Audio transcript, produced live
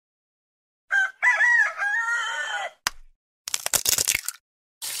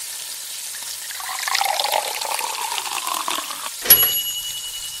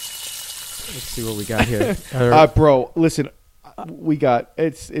Let's see what we got here. Bro, listen, we got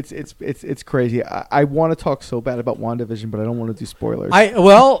it's crazy. I want to talk so bad about WandaVision, but I don't want to do spoilers.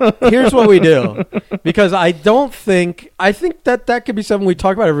 Here's what we do, because I think that could be something we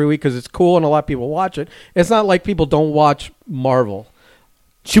talk about every week because it's cool and a lot of people watch it. It's not like people don't watch Marvel.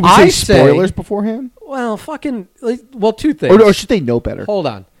 Should we say spoilers beforehand? Well, two things. Or should they know better? Hold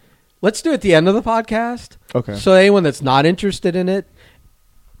on. Let's do it at the end of the podcast. Okay. So anyone that's not interested in it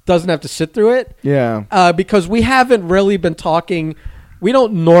doesn't have to sit through it. Yeah. Because we haven't really been talking. We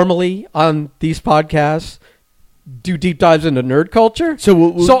don't normally on these podcasts do deep dives into nerd culture.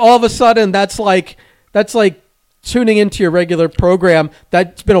 So all of a sudden that's like tuning into your regular program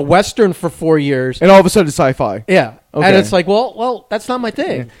that's been a Western for 4 years. And all of a sudden it's sci-fi. Yeah. Okay. And it's like, well, that's not my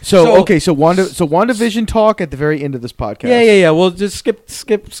thing. Yeah. So WandaVision talk at the very end of this podcast. Yeah. We'll just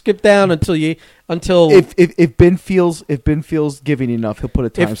skip down until if Ben feels giving enough, he'll put a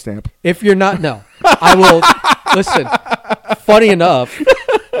timestamp. If you're not, no, I will listen. Funny enough,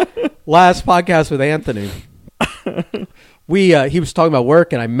 last podcast with Anthony, he was talking about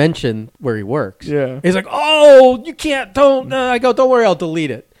work, and I mentioned where he works. Yeah, he's like, "Oh, you can't, don't." I go, "Don't worry, I'll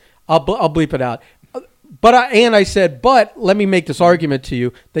delete it. I'll bleep it out." I said, but let me make this argument to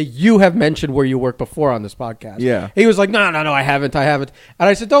you that you have mentioned where you work before on this podcast. Yeah. He was like, no, I haven't. And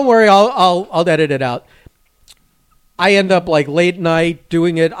I said, don't worry, I'll edit it out. I end up like late night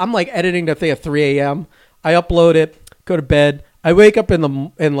doing it. I'm like editing that thing at 3 a.m. I upload it, go to bed. I wake up in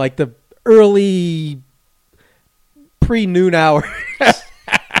the early pre-noon hours.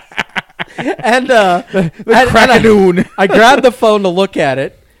 and crack of noon. I grabbed the phone to look at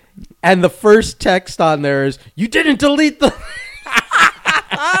it. And the first text on there is, "You didn't delete the."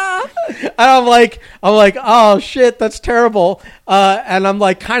 And I'm like, oh shit, that's terrible. And I'm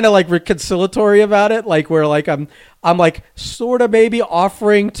like, kind of like reconciliatory about it, like where like I'm like sort of maybe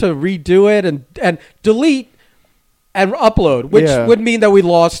offering to redo it and delete and upload, which would mean that we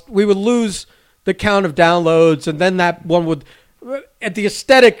would lose the count of downloads, and then that one would. At the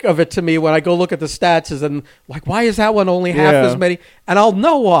aesthetic of it to me, when I go look at the stats, is then like, why is that one only half as many? And I'll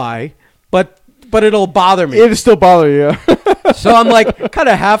know why, but it'll bother me. It'll still bother you. So I'm like kind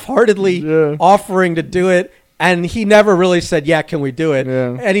of half-heartedly offering to do it, and he never really said, "Yeah, can we do it?"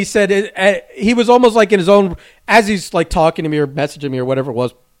 Yeah. And he said he was almost like in his own, as he's like talking to me or messaging me or whatever it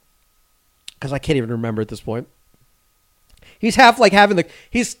was, because I can't even remember at this point. He's half like having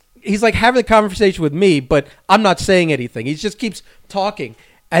He's like having a conversation with me, but I'm not saying anything. He just keeps talking.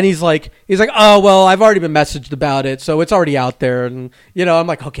 And he's like, oh, well, I've already been messaged about it, so it's already out there. And, I'm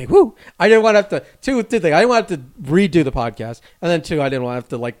like, okay, woo. I didn't want to have to, two things. I didn't want to have to redo the podcast. And then two, I didn't want to have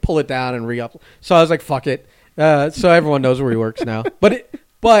to like pull it down and re-upload. So I was like, fuck it. So everyone knows where he works now. But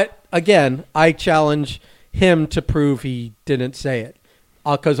again, I challenge him to prove he didn't say it.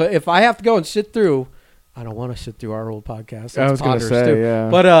 Because if I have to go and sit through, I don't want to sit through our old podcast. I was going to say, yeah.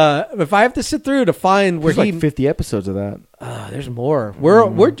 But if I have to sit through to find where there's like 50 episodes of that. There's more.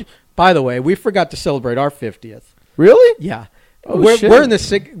 We're by the way, we forgot to celebrate our 50th. Really? Yeah. Oh, shit. We're in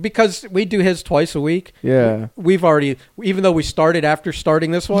the because we do his twice a week. Yeah. We've already, even though we started after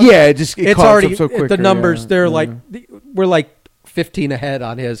starting this one. Yeah, it's already so quicker. The numbers, they're like, we're like 15 ahead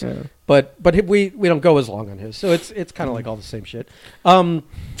on his. Yeah. But we don't go as long on his. So it's kind of like all the same shit.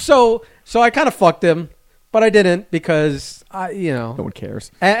 So I kind of fucked him. But I didn't because no one cares,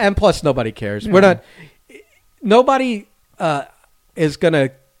 and plus nobody cares. Yeah. Nobody is gonna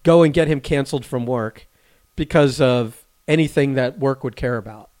go and get him canceled from work because of anything that work would care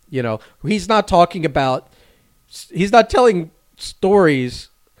about. He's not talking about. He's not telling stories.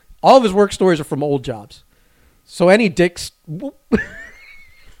 All of his work stories are from old jobs. So any dicks,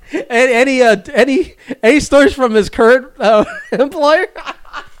 any stories from his current employer.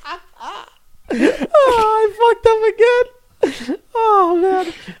 I fucked up again. Oh man.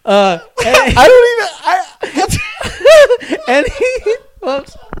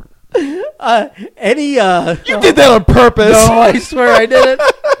 You did that on purpose. No, I swear I did it.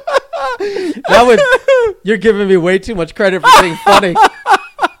 You're giving me way too much credit for being funny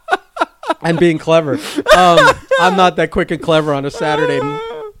and being clever. I'm not that quick and clever on a Saturday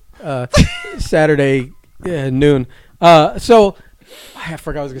noon. So I forgot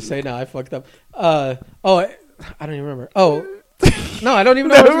what I was going to say now. I fucked up. I don't even remember. Oh, no, I don't even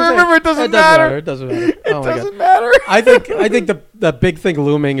know what I was gonna say. It doesn't matter. It doesn't matter. It doesn't matter. I think the big thing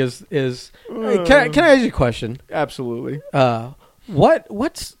looming is can I ask you a question? Absolutely. I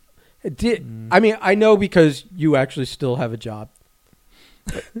mean, I know because you actually still have a job.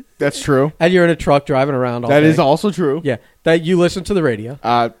 That's true. And you're in a truck driving around all day. That is also true. Yeah. That you listen to the radio.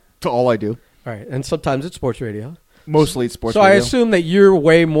 To all I do. All right. And sometimes it's sports radio. mostly it's sports So radio. I assume that you're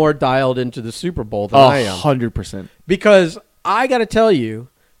way more dialed into the Super Bowl than I am. 100%. Because I got to tell you,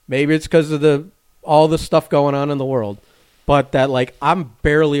 maybe it's because of all the stuff going on in the world, but that like I'm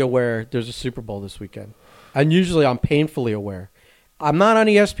barely aware there's a Super Bowl this weekend. And usually I'm painfully aware. I'm not on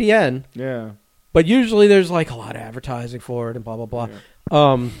ESPN, Yeah. but usually there's like a lot of advertising for it and blah, blah, blah.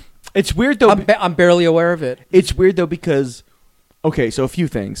 Yeah. It's weird, though. I'm barely aware of it. It's weird, though, because, okay, so a few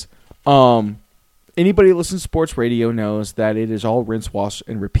things. Anybody who listens to sports radio knows that it is all rinse, wash,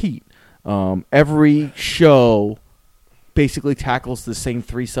 and repeat. Every show basically tackles the same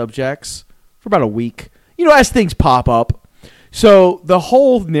 3 subjects for about a week, as things pop up. So the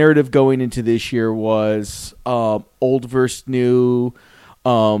whole narrative going into this year was old versus new,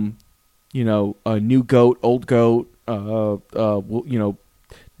 a new GOAT, old GOAT,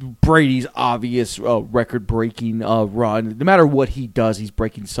 Brady's obvious record-breaking run. No matter what he does, he's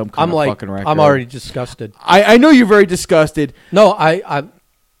breaking some kind of fucking record. I'm already disgusted. I know you're very disgusted. No, I'm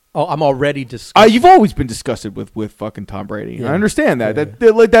already disgusted. You've always been disgusted with fucking Tom Brady. Yeah. I understand that.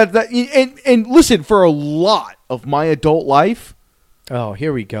 Yeah. And listen, for a lot of my adult life, Oh,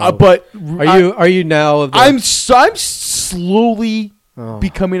 here we go. but are you now? I'm slowly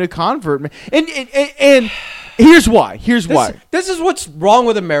becoming a convert, man. And here's why. This is what's wrong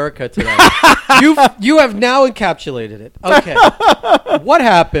with America today. you have now encapsulated it. Okay. What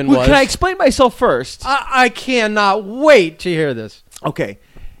happened was... Can I explain myself first? I cannot wait to hear this. Okay.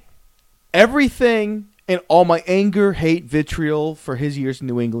 Everything and all my anger, hate, vitriol for his years in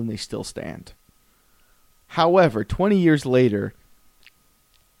New England, they still stand. However, 20 years later,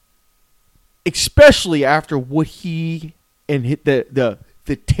 especially after what he and the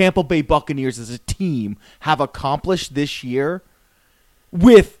Tampa Bay Buccaneers as a team have accomplished this year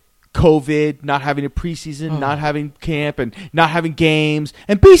with COVID, not having a preseason, not having camp, and not having games,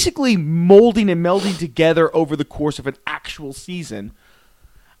 and basically molding and melding together over the course of an actual season.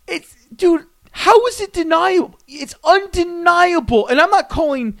 Dude, how is it deniable? It's undeniable. And I'm not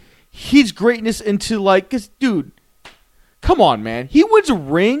calling his greatness into because, dude, come on, man. He wins a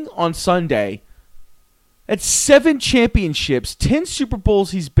ring on Sunday. That's 7 championships, 10 Super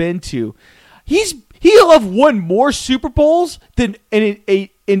Bowls he's been to. He'll have won more Super Bowls than an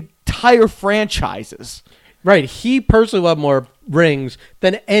entire franchises. Right. He personally will have more rings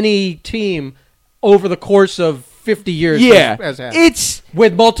than any team over the course of 50 years. Yeah. It's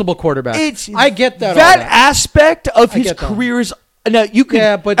with multiple quarterbacks. I get that. That aspect of his career is... Now, you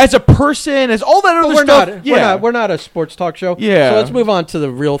can, but as a person, as all that other stuff... We're not a sports talk show. Yeah. So let's move on to the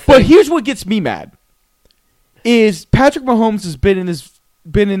real thing. But here's what gets me mad. Is Patrick Mahomes has been in the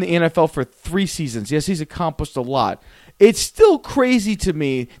NFL for 3 seasons. Yes, he's accomplished a lot. It's still crazy to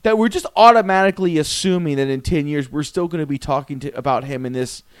me that we're just automatically assuming that in 10 years we're still going to be talking about him in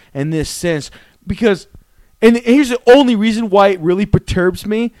this sense. Because, and here's the only reason why it really perturbs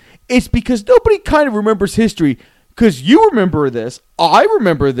me. It's because nobody kind of remembers history. Because you remember this, I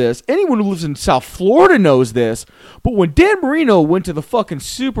remember this, anyone who lives in South Florida knows this. But when Dan Marino went to the fucking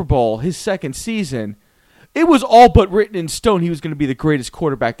Super Bowl his second season, it was all but written in stone he was going to be the greatest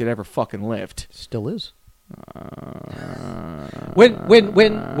quarterback that ever fucking lived. Still is.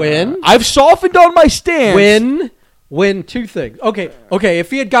 When I've softened on my stance. When 2 things. Okay. If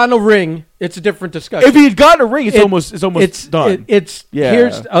he had gotten a ring, it's a different discussion. If he had gotten a ring, it's almost done.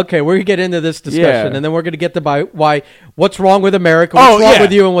 Here's okay. We're gonna get into this discussion, and then we're gonna get to why what's wrong with America, what's wrong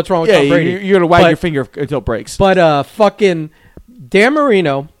with you, and what's wrong with Tom Brady. You're gonna wag your finger until it breaks. But fucking Dan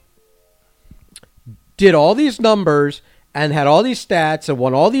Marino did all these numbers and had all these stats and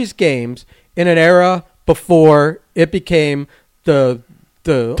won all these games in an era before it became the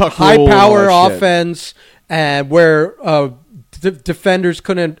high power offense. And where defenders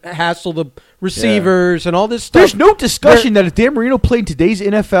couldn't hassle the receivers and all this stuff. There's no discussion that if Dan Marino played in today's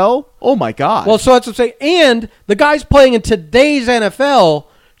NFL, oh my God. Well, so that's what I'm saying. And the guy's playing in today's NFL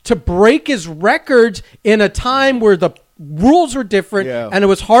to break his records in a time where the rules are different and it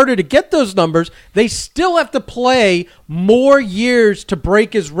was harder to get those numbers. They still have to play more years to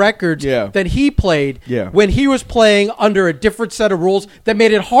break his records than he played when he was playing under a different set of rules that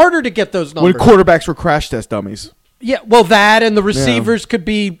made it harder to get those numbers. When quarterbacks were crash test dummies. Yeah, well, that and the receivers could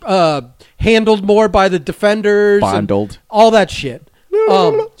be handled more by the defenders. Bondled. All that shit.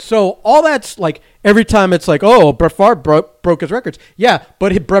 So all that's like every time it's like, oh, Brett Favre broke his records. Yeah,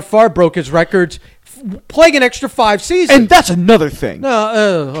 but Brett Favre broke his records playing an extra 5 seasons. And that's another thing.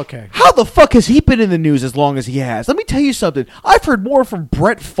 No, okay. How the fuck has he been in the news as long as he has? Let me tell you something. I've heard more from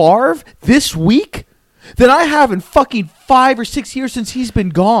Brett Favre this week than I have in fucking 5 or 6 years since he's been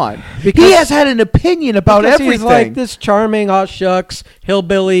gone. Because- he has had an opinion about Because everything. he's like this charming, oh shucks,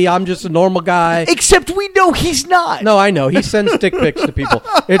 hillbilly. I'm just a normal guy. Except we know he's not. No, I know. He sends dick pics to people.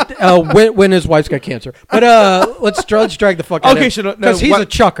 When his wife's got cancer. But let's drag the fuck out. Okay, so no, because he's what- a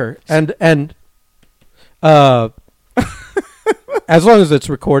chucker, and as long as it's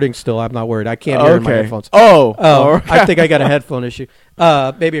recording still, I'm not worried. I can't hear it in my headphones. Oh, I think I got a headphone issue.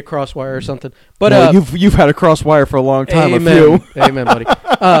 Maybe a crosswire or something. But well, you've had a crosswire for a long time. amen, A few. amen, buddy.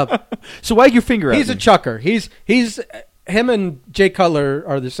 So wag your finger at He's me. a chucker. He's him and Jay Cutler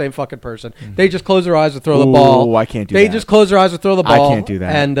are the same fucking person. They just close their eyes and throw the ball. I can't do They that. just close their eyes and throw the I ball. can't do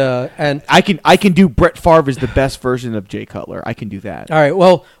that. And I can do Brett Favre is the best version of Jay Cutler. I can do that. all right,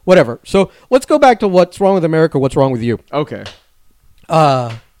 well, whatever. So let's go back to what's wrong with America. What's wrong with you? Okay.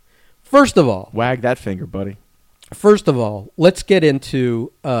 First of all, Wag that finger, buddy. let's get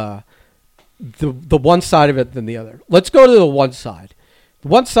into the one side of it than the other. Let's go to the one side. The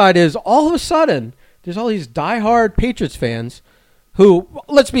one side is all of a sudden there's all these diehard Patriots fans who,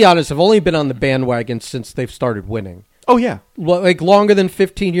 let's be honest, have only been on the bandwagon since they've started winning. Oh yeah, Like longer than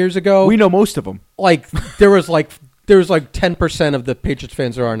 15 years ago. we know most of them. Like there was like 10% of the Patriots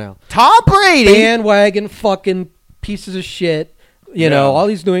fans there are now. Tom Brady. Bandwagon fucking pieces of shit. You know, all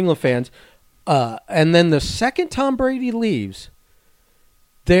these New England fans. And then the second Tom Brady leaves,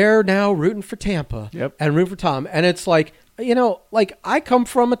 they're now rooting for Tampa and rooting for Tom. And it's like, you know, like I come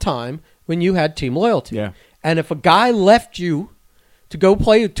from a time when you had team loyalty. Yeah. And if a guy left you to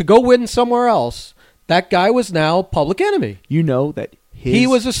go win somewhere else, that guy was now public enemy. You know that He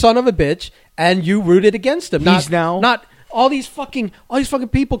was a son of a bitch, and you rooted against him. He's now- not all these fucking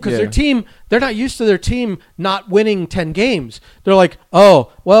people because Yeah. their team, they're not used to their team not winning 10 games. They're like,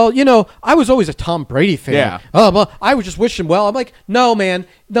 oh, well, you know, I was always a Tom Brady fan. Yeah. Oh, well, I would just wish him well. I'm like, no, man,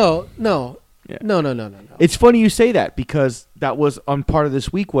 no. Yeah. No. It's funny you say that because that was on part of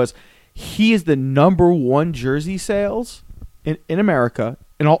this week was he is the number one jersey sales in America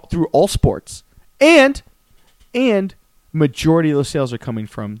through all sports, and majority of those sales are coming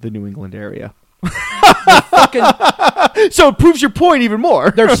from the New England area. So it proves your point even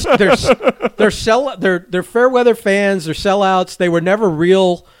more. They're fair weather fans. They're sellouts. They were never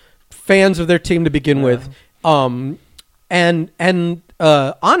real fans of their team to begin with. And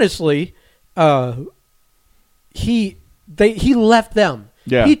honestly, he left them.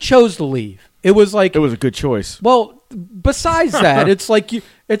 Yeah. He chose to leave. It was like It was a good choice. well. Besides that, it's like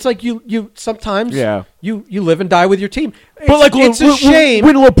you sometimes Yeah. you live and die with your team. But like it's a shame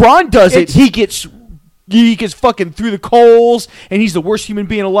when LeBron does it, It's- he gets fucking through the coals, and he's the worst human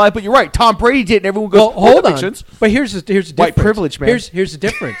being alive. But you're right, Tom Brady did, and everyone goes, Well, hold that on. makes sense. But here's the difference. White privilege, man. Here's the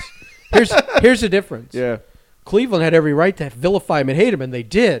difference. Here's the difference. Yeah, Cleveland had every right to vilify him and hate him, and they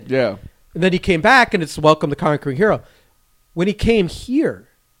did. yeah, And then he came back, and it's welcome the conquering hero. When he came here,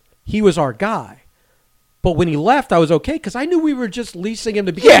 he was our guy. But when he left, I was okay because I knew we were just leasing him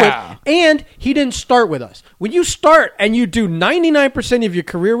to begin Yeah. with. And he didn't start with us. When you start and you do 99% of your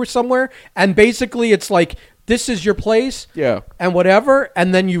career with somewhere, and basically it's like, this is your place, yeah. and whatever,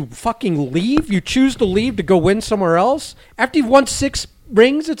 and then you fucking leave, you choose to leave to go win somewhere else. After you've won 6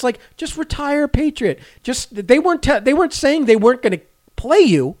 rings, it's like, just retire, Patriot. They weren't saying they weren't going to play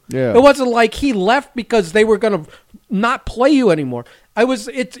you. Yeah. It wasn't like he left because they were going to not play you anymore.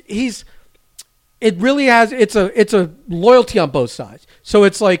 It really has. It's a loyalty on both sides. So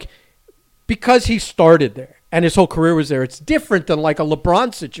it's like because he started there and his whole career was there. It's different than like a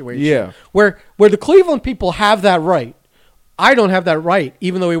LeBron situation. Yeah. Where the Cleveland people have that right. I don't have that right,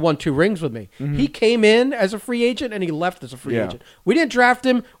 even though he won 2 rings with me. Mm-hmm. He came in as a free agent and he left as a free Yeah. agent. We didn't draft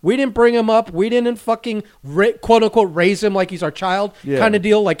him. We didn't bring him up. We didn't fucking quote unquote raise him like he's our child kind of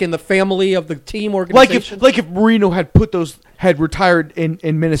deal, like in the family of the team organization. Like if Marino had retired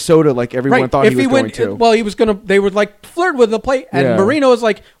in Minnesota, like everyone thought if he was going went, to. Well, he was going to. They would like flirt with the play, and Yeah. Marino was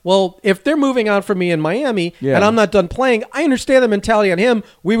like, "Well, if they're moving on from me in Miami, Yeah. and I'm not done playing, I understand the mentality on him.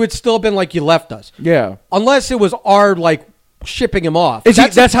 We would still have been like, you left us, Yeah. unless it was our like shipping him off.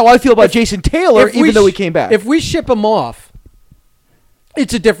 That's how I feel about Jason Taylor, if we even though he sh- came back. If we ship him off,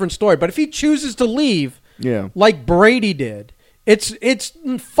 it's a different story. But if he chooses to leave, Yeah. like Brady did, it's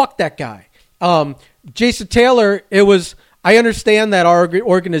fuck that guy. Jason Taylor, it was. I understand that our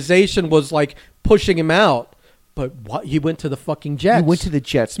organization was like pushing him out, but what? He went to the fucking Jets. You went to the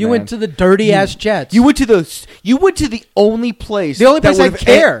Jets, You man. went to the dirty ass Jets. You went to the only place. the only that place I'd would've-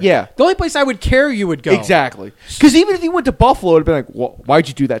 care. Yeah. The only place I would care you would go. Exactly. Because even if you went to Buffalo, it'd been like, well, why'd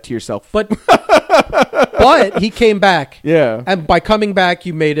you do that to yourself? But he came back. Yeah. And by coming back,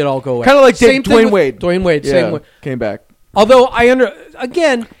 you made it all go away. Kind of like Same thing Dwayne with Wade. Dwayne Wade. Yeah, Same way. came back. Although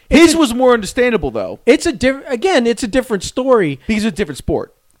again, His was more understandable though. it's a different story. Because it's a different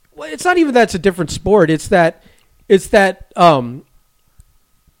sport. Well, it's not even that it's a different sport. It's that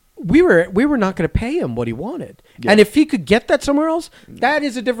we were not going to pay him what he wanted, Yeah. and if he could get that somewhere else, that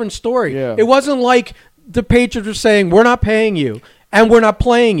is a different story. Yeah. It wasn't like the Patriots were saying we're not paying you and we're not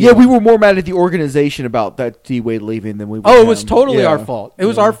playing you. Yeah, we were more mad at the organization about that D Wade leaving than we were. Oh, it him. was totally Yeah. our fault. It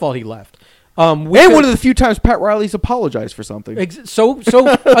was our fault he left. And one of the few times Pat Riley's apologized for something. So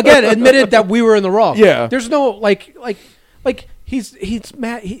again, admitted that we were in the wrong. Yeah. There's no like he's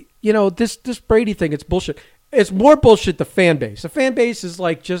mad. This Brady thing, it's bullshit. It's more bullshit. The fan base. The fan base is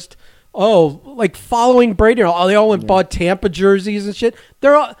like just like following Brady. They all went and bought Tampa jerseys and shit.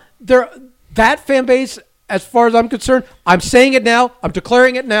 They're that fan base. As far as I'm concerned, I'm saying it now. I'm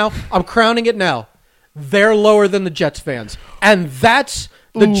declaring it now. I'm crowning it now. They're lower than the Jets fans, and that's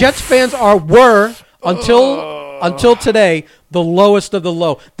the Jets fans were until today the lowest of the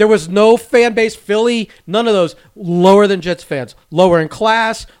low. There was no fan base, Philly, none of those lower than Jets fans. Lower in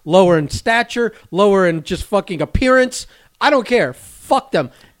class, lower in stature, lower in just fucking appearance. I don't care. Fuck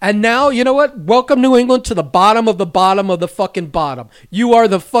them. And now, you know what? Welcome New England to the bottom of the fucking bottom. You are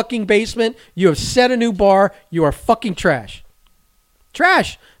the fucking basement. You have set a new bar. You are fucking trash.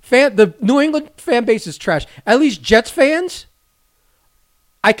 Trash. The New England fan base is trash. At least Jets fans,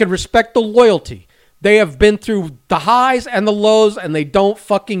 I can respect the loyalty. They have been through the highs and the lows, and they don't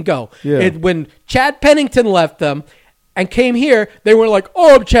fucking go. Yeah. When Chad Pennington left them and came here, they were like,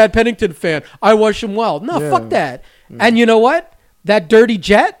 "Oh, I'm a Chad Pennington fan. I wish him well." No, fuck that. And you know what? That dirty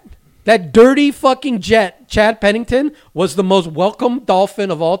fucking jet, Chad Pennington, was the most welcome Dolphin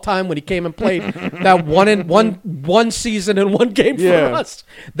of all time when he came and played that one season and one game for us.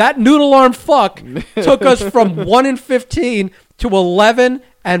 That noodle arm fuck took us from 1-15 to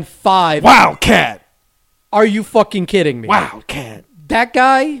 11-5. Wildcat. Are you fucking kidding me? Wildcat. That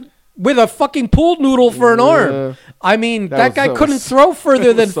guy with a fucking pool noodle for an arm. I mean, that guy couldn't throw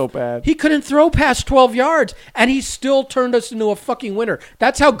further than so bad. He couldn't throw past 12 yards, and he still turned us into a fucking winner.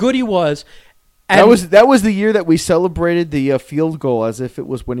 That's how good he was. And that was the year that we celebrated the field goal as if it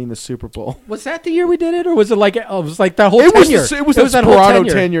was winning the Super Bowl. Was that the year we did it, or was it like that whole It tenure? was that whole Toronto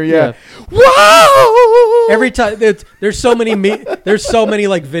tenure. Yeah. Wow! Every time there's so many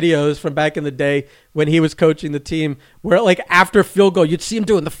like videos from back in the day when he was coaching the team where like after field goal you'd see him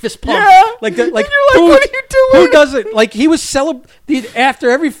doing the fist pump. Yeah. Like you're like, what are you doing? Who does it? Like he was after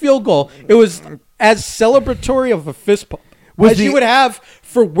every field goal. It was as celebratory of a fist pump as you would have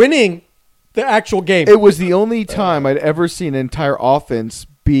for winning the actual game. It was the only time I'd ever seen an entire offense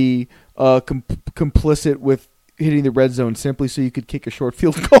be complicit with hitting the red zone simply so you could kick a short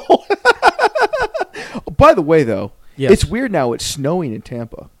field goal. By the way, though, It's weird now. It's snowing in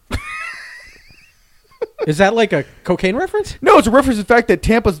Tampa. Is that like a cocaine reference? No, it's a reference to the fact that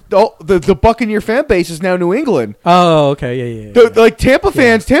Tampa's the Buccaneer fan base is now New England. Oh, okay, yeah. Like Tampa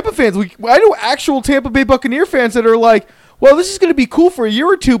fans. I know actual Tampa Bay Buccaneer fans that are like, well, this is going to be cool for a year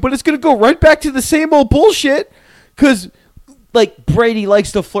or two, but it's going to go right back to the same old bullshit because, like, Brady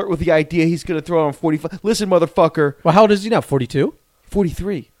likes to flirt with the idea he's going to throw on 45. Listen, motherfucker. Well, how old is he now? 42?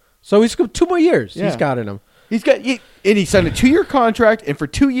 43. So he's got 2 more years. Yeah. He's got in him. And he signed a 2-year contract, and for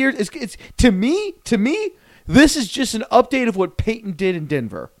 2 years, it's to me, this is just an update of what Peyton did in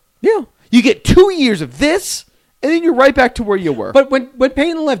Denver. Yeah. You get 2 years of this, and then you're right back to where you were. But when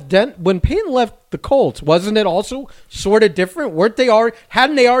Peyton left the Colts, wasn't it also sort of different?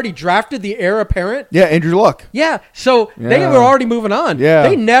 Hadn't they already drafted the heir apparent? Yeah, Andrew Luck. Yeah. So they were already moving on. Yeah.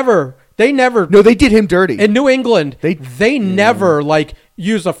 They never. No, they did him dirty. In New England, they never like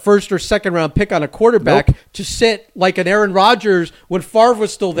use a first or second round pick on a quarterback to sit like an Aaron Rodgers when Favre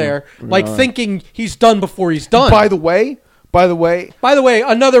was still there, like thinking he's done before he's done. By the way,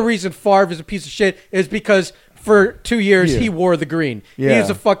 another reason Favre is a piece of shit is because for 2 years he wore the green. Yeah.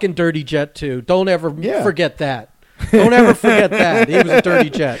 He's a fucking dirty Jet too. Don't ever forget that. Don't ever forget that. He was a dirty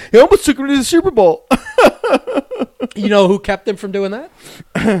Jet. He almost took him to the Super Bowl. You know who kept him from doing that?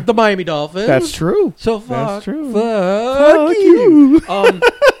 The Miami Dolphins. That's true. So That's true. Fuck you.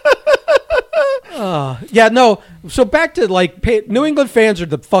 Yeah, no. So back to like New England fans are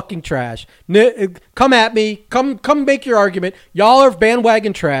the fucking trash. Come at me. Come make your argument. Y'all are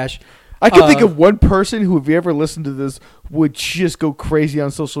bandwagon trash. I can think of one person who, if you ever listened to this, would just go crazy on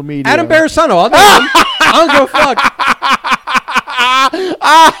social media. Adam Barasano. I don't give a fuck.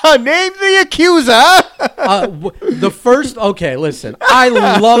 Name the accuser. Okay, listen. I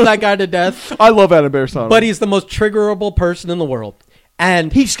love that guy to death. I love Adam Barasano. But he's the most triggerable person in the world.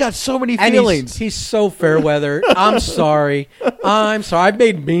 And he's got so many and feelings. he's so fair weather. I'm sorry. I've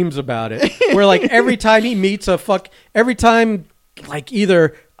made memes about it. Where like every time he meets every time like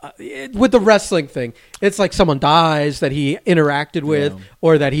either with the wrestling thing, it's like someone dies that he interacted with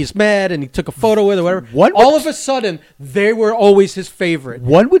or that he's met and he took a photo with or whatever. All of a sudden, they were always his favorite.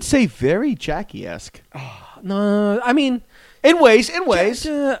 One would say very Jackie-esque. No, I mean... In ways.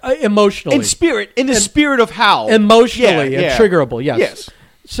 Emotionally. In the spirit of how. Emotionally and triggerable, yes.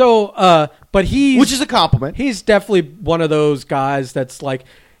 So, but which is a compliment. He's definitely one of those guys that's like,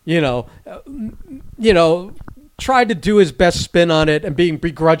 tried to do his best spin on it and being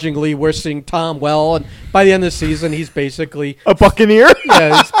begrudgingly wishing Tom well. And by the end of the season, he's basically... a Buccaneer?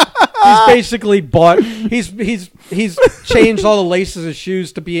 Yeah, he's basically bought... He's changed all the laces of his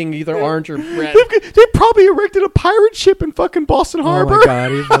shoes to being either orange or red. They probably erected a pirate ship in fucking Boston Harbor. Oh my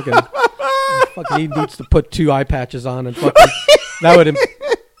God, he's fucking he needs to put 2 eye patches on and fucking...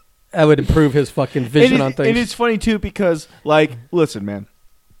 That would improve his fucking vision on things. And it's funny, too, because, like, listen, man.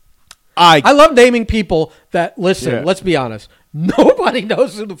 I love naming people that listen. Let's be honest. Nobody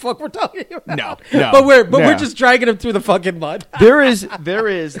knows who the fuck we're talking about. No. But we're just dragging them through the fucking mud. There is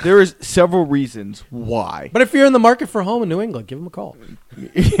several reasons why. But if you're in the market for a home in New England, give them a call.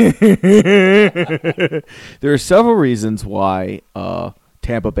 There are several reasons why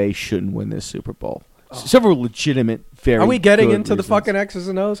Tampa Bay shouldn't win this Super Bowl. Several legitimate, very. Are we getting good into reasons. the fucking X's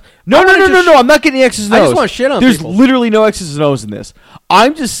and O's? No. I'm not getting X's and O's. I just want to shit on There's people. literally no X's and O's in this.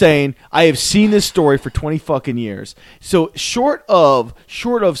 I'm just saying I have seen this story for 20 fucking years. So short of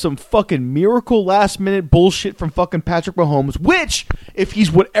some fucking miracle last minute bullshit from fucking Patrick Mahomes, which if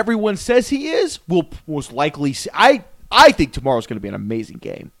he's what everyone says he is, will most likely see. I think tomorrow's going to be an amazing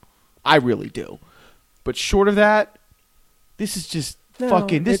game. I really do. But short of that, this is just.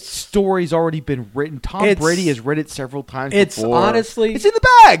 This story's already been written. Tom Brady has read it several times before. Honestly... It's in the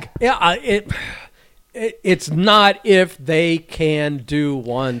bag. Yeah, it's not if they can do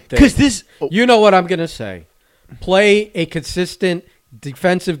one thing. Because this... You know what I'm going to say. Play a consistent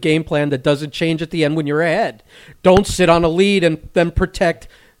defensive game plan that doesn't change at the end when you're ahead. Don't sit on a lead and then protect,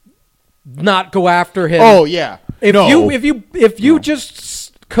 not go after him. Oh, yeah. If you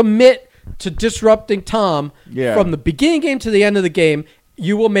just commit to disrupting Tom from the beginning game to the end of the game,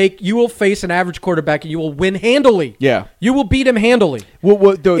 you will face an average quarterback and you will win handily. Yeah. You will beat him handily.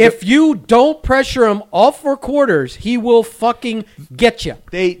 If you don't pressure him all 4 quarters, he will fucking get you.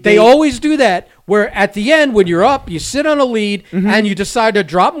 They always do that, where at the end, when you're up, you sit on a lead and you decide to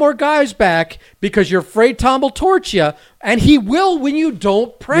drop more guys back because you're afraid Tom will torch you, and he will when you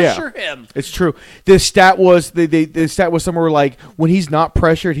don't pressure him. It's true. The stat was somewhere like when he's not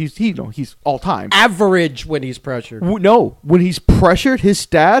pressured, he's all time average when he's pressured. No, when he's pressured, his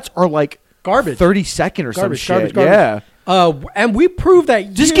stats are like garbage, 32nd or some shit. Garbage. Yeah. And we proved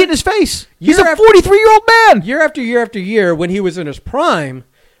that. Just get in his face. He's a 43-year-old man. Year after year after year, when he was in his prime,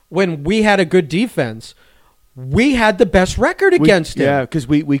 when we had a good defense, we had the best record against him. Yeah, because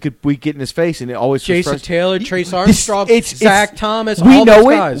we could get in his face, and it always Jason Taylor, Trace Armstrong, Zach Thomas. We all know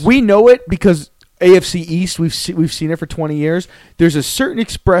those it. Guys. We know it because AFC East. We've seen it for 20 years. There's a certain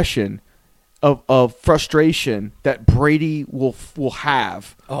expression of frustration that Brady will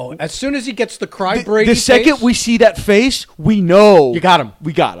have. Oh, as soon as he gets the cry Brady the second face, we see that face, we know you got him.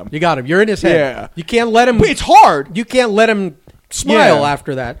 We got him. You got him. You're in his head. Yeah. You can't let him. But it's hard. You can't let him smile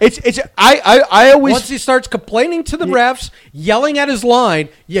after that. I always once he starts complaining to the refs, yelling at his line,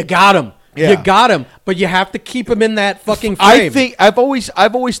 you got him. Yeah. You got him, but you have to keep him in that fucking frame. I think I've always I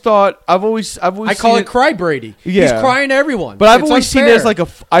call it cry Brady. Yeah. He's crying to everyone. But I've always seen it as like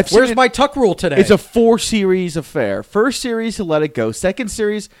where's my tuck rule today? It's a 4-series affair. First series, he'll let it go. Second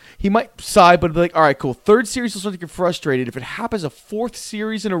series, he might sigh, but be like, all right, cool. Third series, he'll start to get frustrated. If it happens a 4th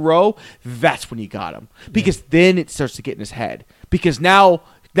series in a row, that's when you got him. Because then it starts to get in his head. Because now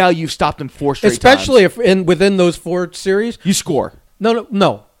you've stopped him 4 straight Especially times. if within those 4 series. You score.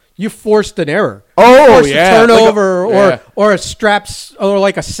 No. You forced an error. Oh, you forced yeah. a turnover Like or a straps or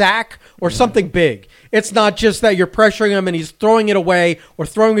like a sack or something big. It's not just that you're pressuring him and he's throwing it away or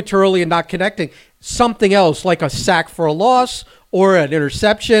throwing it too early and not connecting. Something else like a sack for a loss or an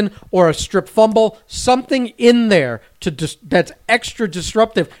interception or a strip fumble. Something in there that's extra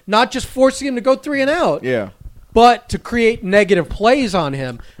disruptive. Not just forcing him to go 3 and out. Yeah. But to create negative plays on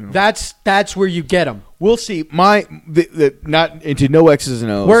him, that's where you get him. We'll see. Not into no X's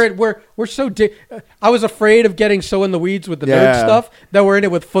and O's. We're so. I was afraid of getting so in the weeds with the nerd stuff that we're in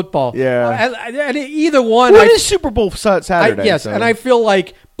it with football. Yeah. And either one. Well, it is Super Bowl Saturday. Yes, so. And I feel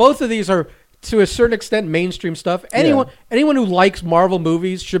like both of these are to a certain extent mainstream stuff. Anyone who likes Marvel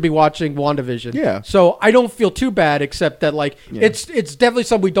movies should be watching WandaVision. Yeah. So I don't feel too bad, except that it's definitely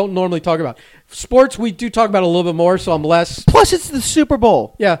something we don't normally talk about. Sports we do talk about a little bit more, so I'm less. Plus, it's the Super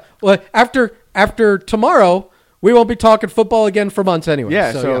Bowl. Yeah. Well, after tomorrow, we won't be talking football again for months anyway.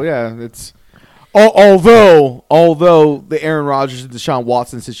 Yeah. So it's. Although the Aaron Rodgers and Deshaun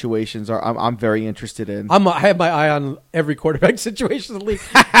Watson situations I'm very interested in. I have my eye on every quarterback situation in the league.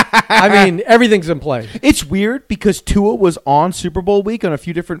 I mean, everything's in play. It's weird because Tua was on Super Bowl week on a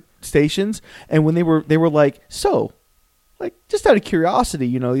few different stations, and when they were like, so, like, just out of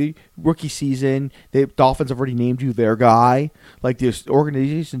curiosity, rookie season, the Dolphins have already named you their guy. Like, this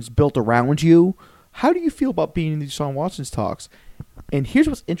organization's built around you. How do you feel about being in the Deshaun Watson's talks? And here's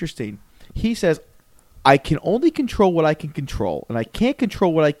what's interesting. He says, I can only control what I can control, and I can't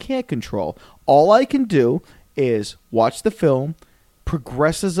control what I can't control. All I can do is watch the film,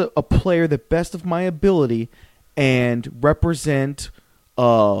 progress as a player the best of my ability, and represent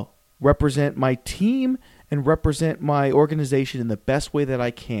my team and represent my organization in the best way that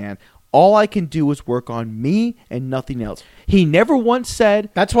I can. All I can do is work on me and nothing else. He never once said,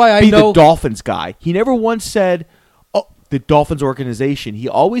 that's why I be know the Dolphins guy. He never once said, the Dolphins organization. He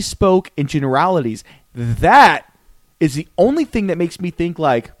always spoke in generalities. That is the only thing that makes me think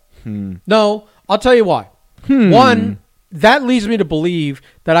like, No, I'll tell you why. One, that leads me to believe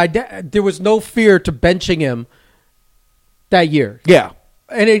that there was no fear to benching him that year. Yeah.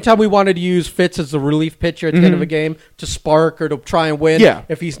 And anytime we wanted to use Fitz as the relief pitcher at the end of a game to spark or to try and win,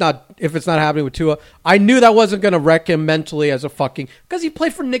 if it's not happening with Tua, I knew that wasn't going to wreck him mentally as a because he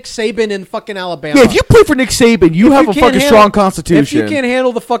played for Nick Saban in fucking Alabama. Yeah, if you play for Nick Saban, you have a fucking strong constitution. If you can't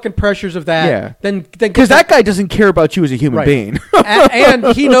handle the fucking pressures of that, then because that guy doesn't care about you as a human being, and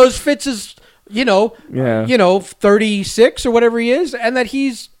he knows Fitz is 36 or whatever he is, and that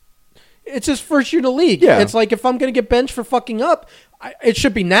it's his first year in the league. Yeah. It's like if I'm going to get benched for fucking up, it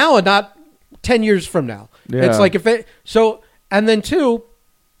should be now and not 10 years from now. Yeah. It's like and then two,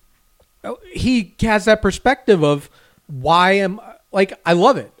 he has that perspective of I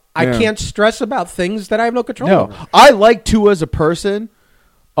love it. I can't stress about things that I have no control over. I like Tua as a person.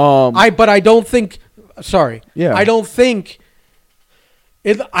 But I don't think. Sorry. Yeah. I don't think.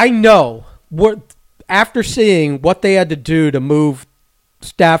 I know after seeing what they had to do to move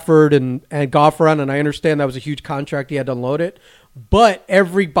Stafford and Goff around, and I understand that was a huge contract. He had to unload it. But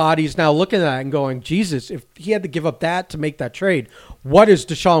everybody's now looking at that and going, Jesus, if he had to give up that to make that trade, what is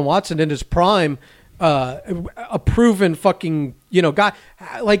Deshaun Watson in his prime, a proven fucking, guy?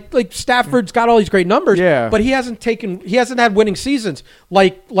 Like Stafford's got all these great numbers, but he hasn't had winning seasons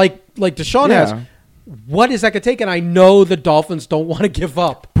like Deshaun has. What is that going to take? And I know the Dolphins don't want to give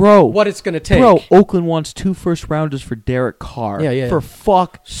up, what it's going to take. Oakland wants 2 first-rounders for Derek Carr. For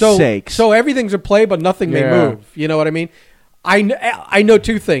fuck's sake. So everything's in play, but nothing may move. You know what I mean? I know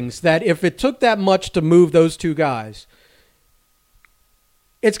 2 things. That if it took that much to move those 2 guys,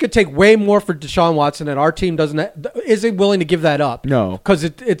 it's going to take way more for Deshaun Watson, and our team isn't willing to give that up. No. Because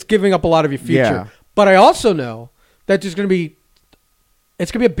it's giving up a lot of your future. Yeah. But I also know that it's going to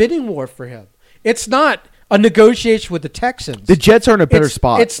be a bidding war for him. It's not a negotiation with the Texans. The Jets are in a better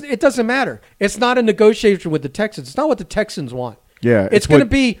spot. It doesn't matter. It's not a negotiation with the Texans. It's not what the Texans want. Yeah, it's going to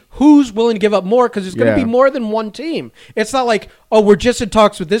be who's willing to give up more, because there's going to be more than one team. It's not like, we're just in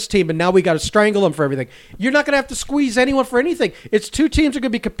talks with this team and now we got to strangle them for everything. You're not going to have to squeeze anyone for anything. It's 2 teams that are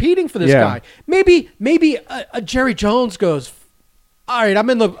going to be competing for this guy. Maybe a Jerry Jones goes, all right,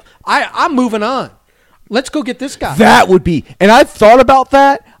 I'm moving on. Let's go get this guy. That would be, and I've thought about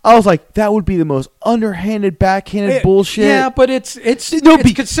that. I was like, that would be the most underhanded, backhanded bullshit. Yeah, but it's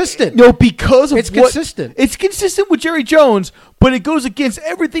consistent. No, because of consistent. It's consistent with Jerry Jones, but it goes against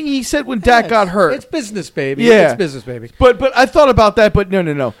everything he said when Dak got hurt. It's business, baby. Yeah, it's business, baby. But I thought about that, but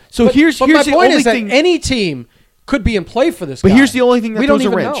no. So here's my the point only is thing. That any team could be in play for this guy. But here's the only thing that throws a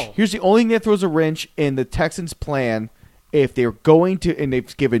wrench. Know. Here's the only thing that throws a wrench in the Texans' plan. If they're going to, and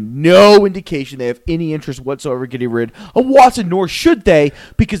they've given no indication they have any interest whatsoever getting rid of Watson, nor should they,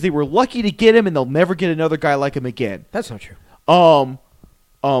 because they were lucky to get him, and they'll never get another guy like him again. That's not true.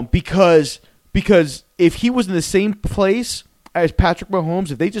 Because if he was in the same place as Patrick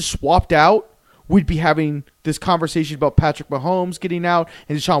Mahomes, if they just swapped out, we'd be having this conversation about Patrick Mahomes getting out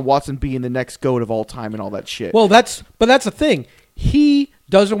and Deshaun Watson being the next GOAT of all time and all that shit. Well, that's the thing. He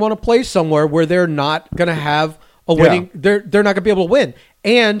doesn't want to play somewhere where they're not going to have a winning. They're not going to be able to win.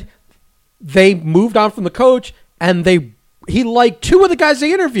 And they moved on from the coach, and he liked 2 of the guys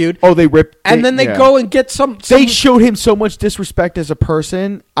they interviewed. Oh, they ripped. And then they go and get some. They showed him so much disrespect as a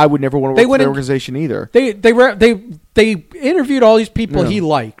person. I would never want to work for the organization either. They interviewed all these people he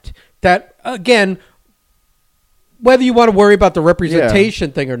liked. that again, whether you want to worry about the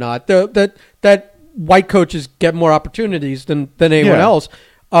representation thing or not, that white coaches get more opportunities than anyone else.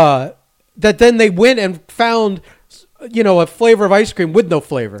 That then they went and found, a flavor of ice cream with no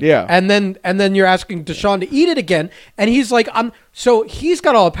flavor. Yeah. And then you're asking Deshaun to eat it again. And he's like, so he's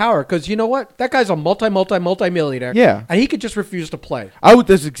got all the power because you know what? That guy's a multi-millionaire. Yeah. And he could just refuse to play.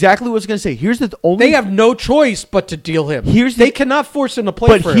 That's exactly what I was going to say. Here's the only. They have no choice but to deal him. They cannot force him to play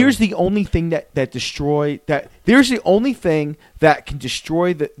but for him. here's the only thing that there's the only thing that can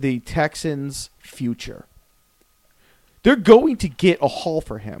destroy the Texans' future. They're going to get a haul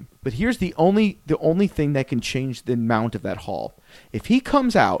for him, but here's the only thing that can change the amount of that haul. If he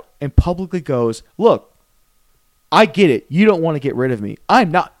comes out and publicly goes, "Look, I get it. You don't want to get rid of me.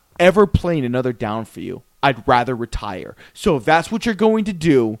 I'm not ever playing another down for you. I'd rather retire. So if that's what you're going to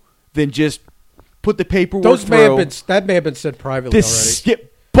do, then just put the paperwork through." That may have been said privately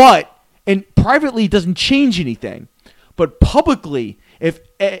already. And privately doesn't change anything. But publicly, if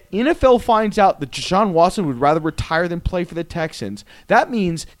NFL finds out that Deshaun Watson would rather retire than play for the Texans, that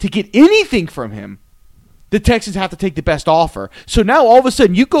means to get anything from him, the Texans have to take the best offer. So now all of a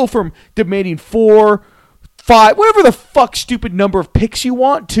sudden you go from demanding 4, 5, whatever the fuck stupid number of picks you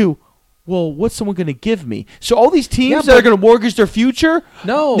want to, well, what's someone going to give me? So all these teams that are going to mortgage their future,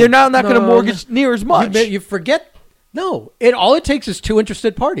 they're now not going to mortgage near as much. You forget. No, all it takes is two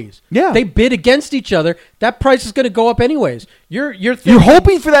interested parties. Yeah, they bid against each other. That price is going to go up anyways. You're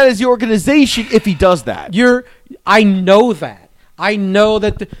hoping for that as the organization if he does that. I know that. I know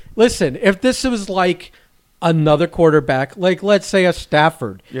that. Listen, if this was like another quarterback, like let's say a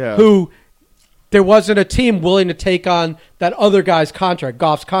Stafford, who there wasn't a team willing to take on that other guy's contract,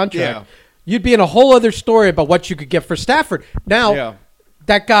 Goff's contract, you'd be in a whole other story about what you could get for Stafford. Now,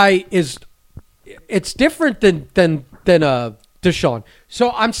 that guy is. It's different than Deshaun.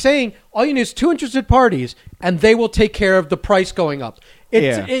 So I'm saying all you need is two interested parties, and they will take care of the price going up.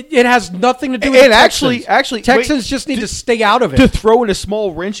 It has nothing to do with Texans. Actually, Texans just need to stay out of it. To throw in a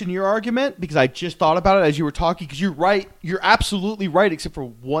small wrench in your argument, because I just thought about it as you were talking, because you're right. You're absolutely right, except for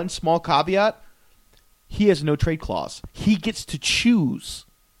one small caveat. He has no trade clause. He gets to choose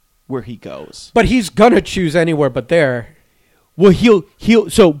where he goes. But he's going to choose anywhere but there. Well, he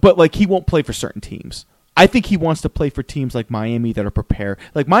won't play for certain teams. I think he wants to play for teams like Miami that are prepared.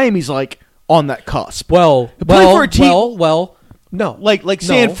 Like Miami's like on that cusp. No. Like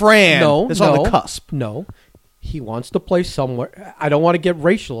San Fran. That's on the cusp. No. He wants to play somewhere. I don't want to get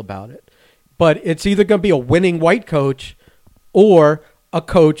racial about it, but it's either going to be a winning white coach or a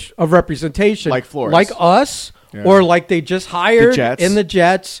coach of representation. Like Flores. Like us, or like they just hired in the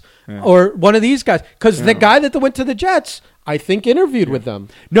Jets, or one of these guys. Because the guy that went to the Jets, I think, interviewed with them.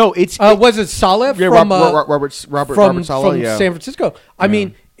 No, was it Saleh from Robert Saleh, from San Francisco? I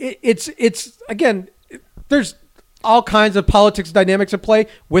mean, it's again, there's all kinds of politics dynamics at play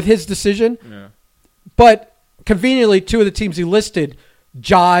with his decision, but conveniently, two of the teams he listed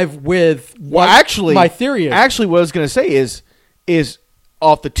jive with what my theory is. Actually, what I was going to say is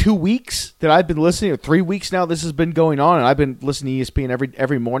off the 2 weeks that I've been listening, or 3 weeks now, this has been going on, and I've been listening to ESPN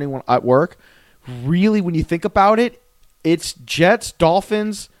every morning when at work. Really, when you think about it, it's Jets,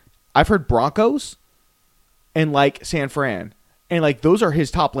 Dolphins. I've heard Broncos, and like San Fran, and like those are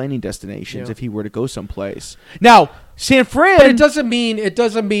his top landing destinations if he were to go someplace. Now, San Fran, but it doesn't mean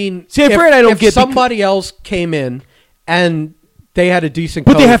San Fran. I don't get if somebody else came in and they had a decent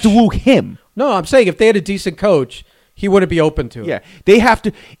but coach. They have to woo him. No, I'm saying if they had a decent coach, he wouldn't be open to it. Yeah, they have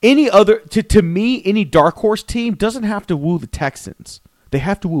to. To me, any dark horse team doesn't have to woo the Texans. They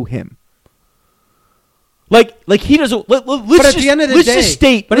have to woo him. Like he doesn't. At the end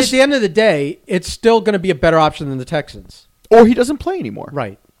of the day, it's still going to be a better option than the Texans. Or he doesn't play anymore.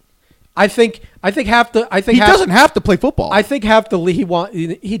 Right. I think he doesn't have to play football. I think half the league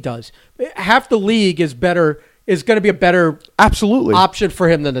he does. Half the league is better. Is going to be a better option for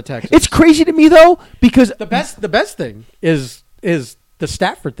him than the Texans. It's crazy to me though, because the best thing is the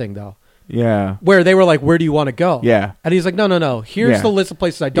Stafford thing though. Yeah. Where they were like, where do you want to go? Yeah. And he's like, no. Here's the list of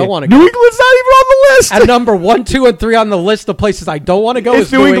places I don't want to go. New England's not even on the list. And number 1, 2, and 3 on the list of places I don't want to go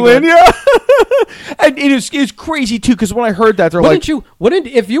is New England. Yeah. And it's crazy too, because when I heard that, they're if you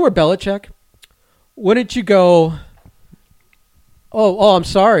were Belichick, wouldn't you go, oh, I'm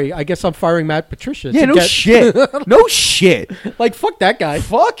sorry. I guess I'm firing Matt Patricia. Yeah, shit. No shit. Like, fuck that guy.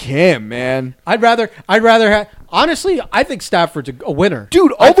 Fuck him, man. I'd rather have. Honestly, I think Stafford's a winner.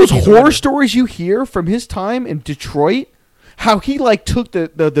 Dude, all those horror stories you hear from his time in Detroit, how he like took the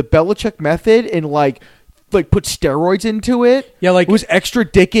Belichick method and like put steroids into it. Yeah, like it was extra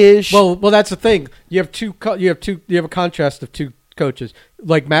dickish. Well, that's the thing. You have a contrast of two coaches.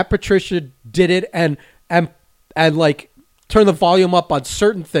 Like Matt Patricia did it and like turn the volume up on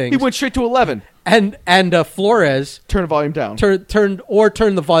certain things. He went straight to 11. And Flores Turn the volume down. turned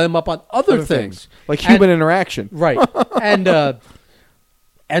the volume up on other things. Like human interaction. Right.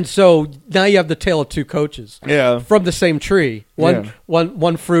 And so now you have the tale of two coaches. Yeah. From the same tree.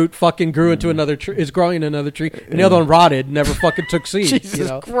 One fruit fucking grew into another tree, is growing in another tree, and the other one rotted, never fucking took seed. Jesus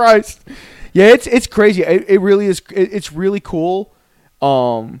Christ. Yeah, it's crazy. It really is. It's really cool.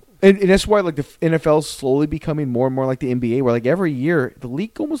 And that's why like the NFL is slowly becoming more and more like the NBA, where like every year the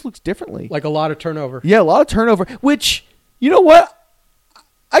league almost looks differently. Like a lot of turnover. Yeah, a lot of turnover, which, you know what,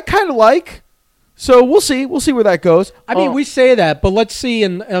 I kind of like. So we'll see. We'll see where that goes. I mean, we say that, but let's see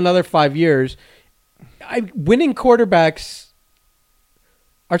in another 5 years. Winning quarterbacks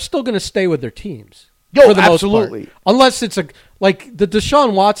are still going to stay with their teams. For the absolutely. Most part. Unless it's like the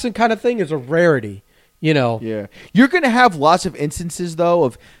Deshaun Watson kind of thing is a rarity, you know. Yeah. You're going to have lots of instances, though,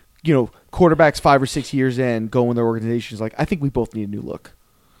 of, you know, quarterbacks 5 or 6 years in going their organizations like, I think we both need a new look.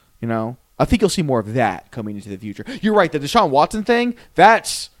 You know? I think you'll see more of that coming into the future. You're right. The Deshaun Watson thing,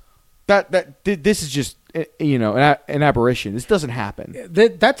 this is just, you know, an aberration. This doesn't happen.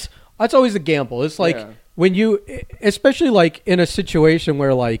 That's always a gamble. It's like when you, especially like in a situation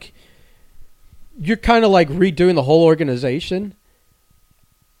where like you're kind of like redoing the whole organization,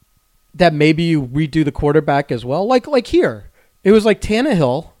 that maybe you redo the quarterback as well. Like here, it was like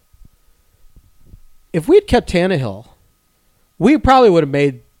Tannehill. If we had kept Tannehill, we probably would have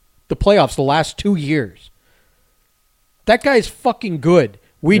made the playoffs the last 2 years. That guy's fucking good.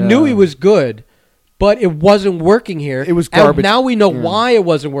 We knew he was good, but it wasn't working here. It was garbage. And now we know why it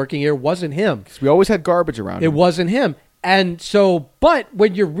wasn't working here. It wasn't him. We always had garbage around him. It wasn't him. And so, but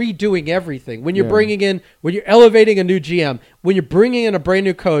when you're redoing everything, when you're bringing in, when you're elevating a new GM, when you're bringing in a brand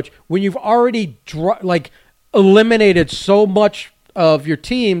new coach, when you've already eliminated so much of your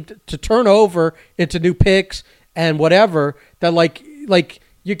team to turn over into new picks and whatever, that like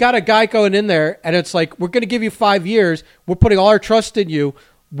you got a guy going in there and it's like, we're going to give you 5 years. We're putting all our trust in you.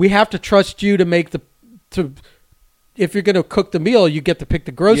 We have to trust you to make if you're going to cook the meal, you get to pick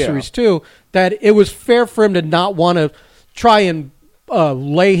the groceries too. That it was fair for him to not want to try and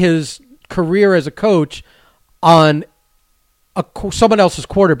lay his career as a coach on someone else's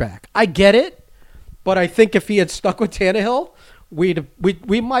quarterback. I get it, but I think if he had stuck with Tannehill, we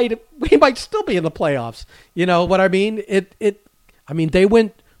might still be in the playoffs. You know what I mean? They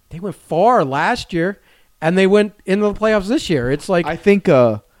went far last year, and they went into the playoffs this year. It's like I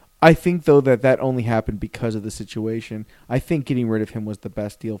think though that only happened because of the situation. I think getting rid of him was the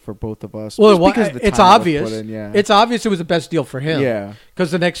best deal for both of us. Well, it's obvious. It's obvious it was the best deal for him. Yeah,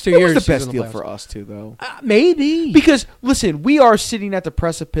 because the next 2 years was the best deal for us too, though. Maybe because listen, we are sitting at the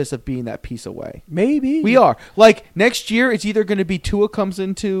precipice of being that piece away. Maybe we are. Like next year, it's either going to be Tua comes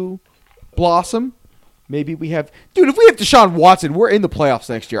into blossom. Maybe we have, dude. If we have Deshaun Watson, we're in the playoffs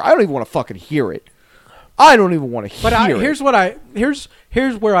next year. I don't even want to fucking hear it. I don't even want to hear it.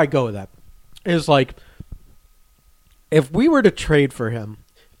 Here's where I go with that. Is like, if we were to trade for him,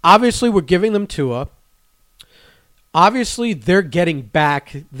 obviously we're giving them Tua. Obviously, they're getting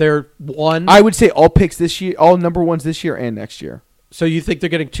back their one. I would say all picks this year, all number ones this year and next year. So you think they're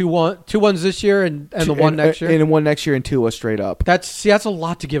getting two ones this year and the one next year? And one next year and Tua straight up. That's a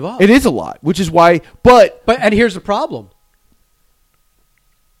lot to give up. It is a lot, which is why. But and here's the problem.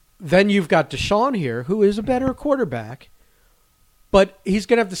 Then you've got Deshaun here, who is a better quarterback, but he's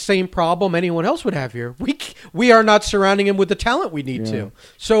going to have the same problem anyone else would have here. We are not surrounding him with the talent we need to.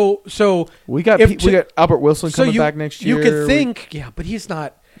 So we got Albert Wilson coming back next year. You could think, but he's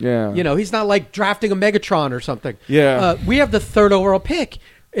not. Yeah, he's not like drafting a Megatron or something. Yeah, we have the third overall pick,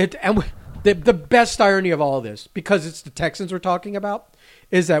 the best irony of all of this, because it's the Texans we're talking about,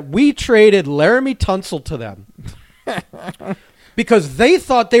 is that we traded Laramie Tunsil to them. Because they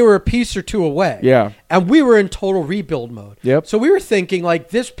thought they were a piece or two away. Yeah. And we were in total rebuild mode. Yep. So we were thinking like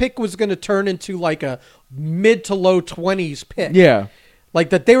this pick was going to turn into like a mid to low 20s pick. Yeah. Like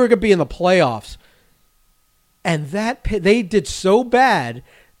that they were going to be in the playoffs. And that pick, they did so bad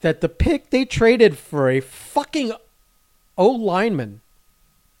that the pick they traded for a fucking O-lineman.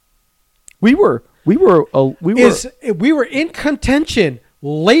 We were in contention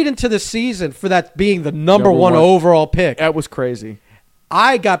late into the season for that being the number one overall pick. That was crazy.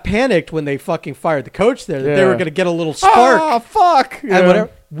 I got panicked when they fucking fired the coach there. That they were going to get a little spark. Oh, fuck. And whatever.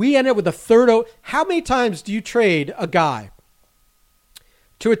 We ended up with the third. How many times do you trade a guy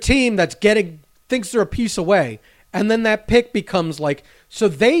to a team that's thinks they're a piece away, and then that pick becomes like, so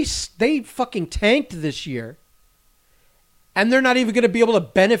they fucking tanked this year, and they're not even going to be able to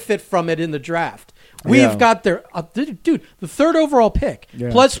benefit from it in the draft. We've Yeah. got their dude, the third overall pick.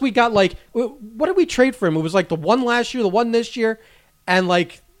 Yeah. Plus, we got like what did we trade for him? It was like the one last year, the one this year, and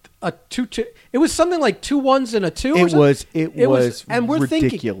like a two. It was something like 2 1s and a 2. It was and we're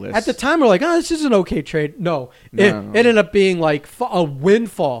ridiculous. thinking at the time we're like, oh, this is an okay trade. No, No. it ended up being like a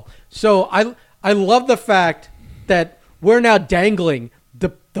windfall. So I love the fact that we're now dangling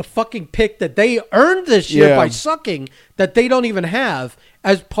the fucking pick that they earned this year Yeah. by sucking that they don't even have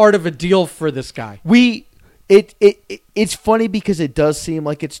as part of a deal for this guy. It's funny because it does seem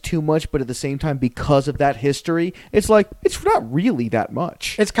like it's too much, but at the same time, because of that history, it's like it's not really that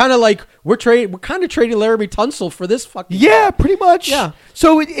much. It's kind of like we're kind of trading Laramie Tunsil for this fucking Yeah, pretty much. Yeah.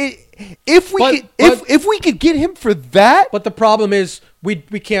 So if we could get him for that, But the problem is we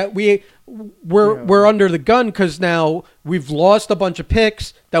can't we're under the gun because now we've lost a bunch of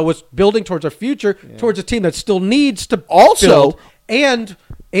picks that was building towards our future, towards a team that still needs to Also- build, and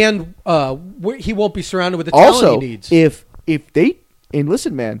he won't be surrounded with the talent also he needs. if they and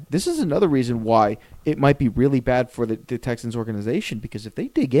listen, man, this is another reason why it might be really bad for the Texans organization, because if they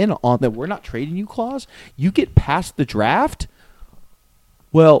dig in on the "we're not trading you" clause, you get past the draft.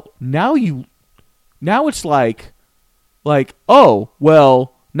 Well, now it's like oh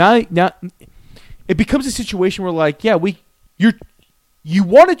well now it becomes a situation where like you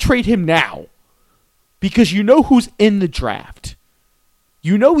want to trade him now because you know who's in the draft.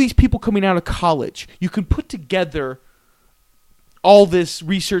 You know these people coming out of college. You can put together all this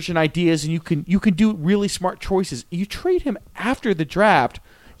research and ideas, and you can do really smart choices. You trade him after the draft.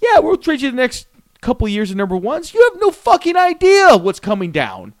 Yeah, we'll trade you the next couple of years of number ones. You have no fucking idea what's coming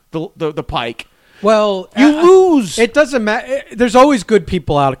down the pike. Well, You lose. It doesn't matter. There's always good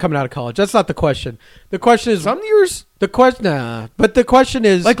people coming out of college. That's not the question. The question is Some years, but the question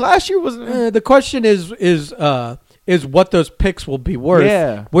is like last year, wasn't. the question is what those picks will be worth.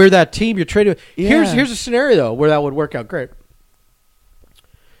 Yeah. Where that team you're trading with. Yeah. Here's a scenario though where that would work out great.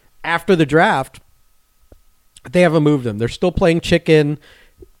 After the draft, they haven't moved them. They're still playing chicken.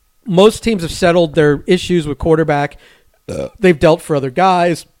 Most teams have settled their issues with quarterback. They've dealt for other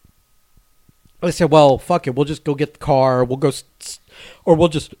guys. They said, well, fuck it. We'll just go get the car. Or we'll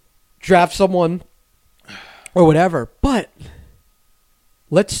just draft someone or whatever. But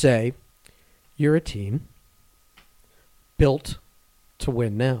let's say you're a team built to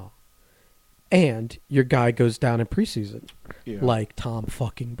win now, and your guy goes down in preseason, like Tom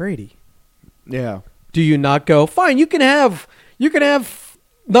fucking Brady. Yeah. Do you not go, fine, you can have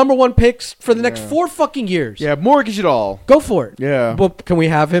number 1 picks for the next 4 fucking years. Yeah, mortgage it all. Go for it. Yeah. Well, can we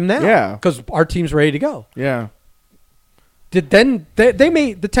have him now? Yeah. Because our team's ready to go. Yeah.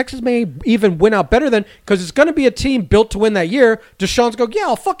 The Texans may even win out better than, because it's going to be a team built to win that year. Deshaun's go, yeah,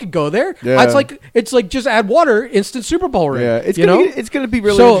 I'll fucking go there. Yeah. It's like just add water, instant Super Bowl ring. Yeah. It's gonna be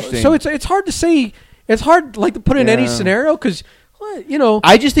really so interesting. so it's hard to say. It's hard like to put in any Yeah. scenario because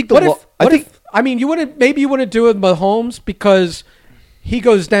I just think you wouldn't do it with Mahomes because he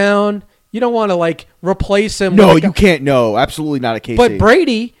goes down. You don't want to like replace him. no, with you can't. No, absolutely not a KC. But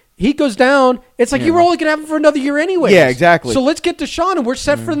Brady, he goes down. It's like you were only going to have him for another year anyway. Yeah, exactly. So let's get Deshaun and we're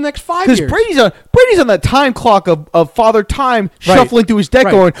set for the next 5 years. Because Brady's on that time clock of Father Time shuffling through his deck,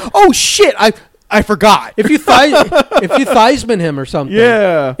 Right. going, "Oh shit, I forgot." if you Theismann him or something,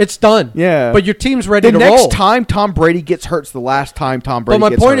 Yeah. it's done. Yeah. But your team's ready the to next roll. time Tom Brady gets hurt's the last time Tom Brady But my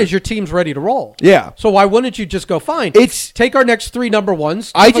gets point hurt. is, your team's ready to roll. Yeah. So why wouldn't you just go fine? Take our next 3 number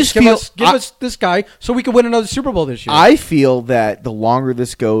 1s. Give us this guy so we can win another Super Bowl this year. I feel that the longer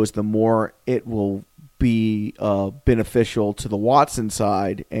this goes, the more it will be beneficial to the Watson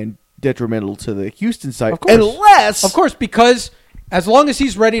side and detrimental to the Houston side. Of course. Unless, because as long as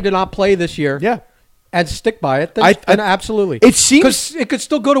he's ready to not play this year, yeah. and stick by it, then absolutely. It seems- because it could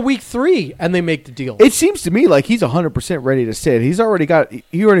still go to week 3 and they make the deal. It seems to me like he's 100% ready to sit. He already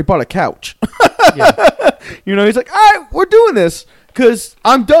bought a couch. Yeah. He's like, all right, we're doing this because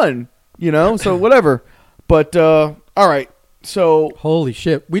I'm done. So whatever. But all right, so Holy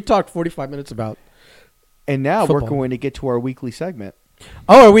shit! We talked 45 minutes about. and now we're Football. going to get to our weekly segment.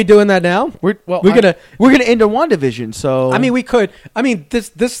 Oh, are we doing that now? We're gonna end on WandaVision. So I mean, we could. I mean,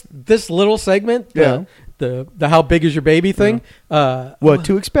 this little segment, Yeah. the how big is your baby thing. what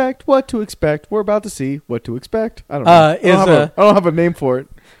to expect? What to expect? We're about to see what to expect. I don't know. I don't have a name for it.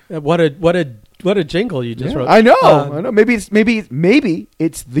 What a jingle you just wrote. I know. I know. Maybe it's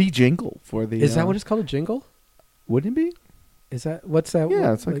the jingle for the. Is that what it's called? A jingle? Wouldn't it be? Is that what's that?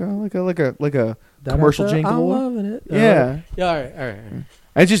 Yeah, it's like a commercial jingle. I'm loving it. Yeah. Yeah. All right.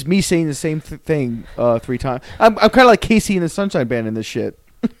 It's just me saying the same thing 3 times. I'm kind of like Casey and the Sunshine Band in this shit.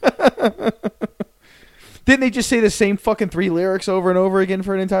 Didn't they just say the same fucking 3 lyrics over and over again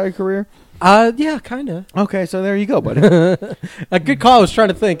for an entire career? Yeah, kind of. Okay, so there you go, buddy. A good call. I was trying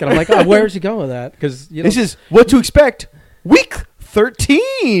to think, and I'm like, oh, where's he going with that? Because This is what to expect. Week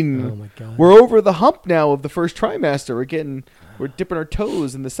 13. Oh my god. We're over the hump now of the first trimester. We're dipping our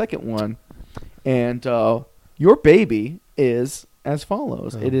toes in the second one, and your baby is as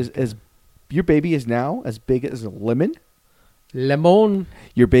follows. Oh It is as your baby is now as big as a lemon. Lemon.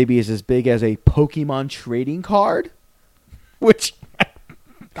 Your baby is as big as a Pokemon trading card, which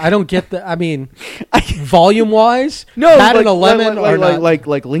I don't get the. I mean, volume wise, no, that like, and a lemon like, are not.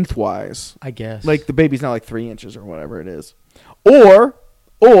 like lengthwise. I guess. Like the baby's not like 3 inches or whatever it is, or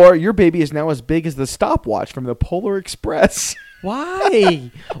your baby is now as big as the stopwatch from the Polar Express. Why?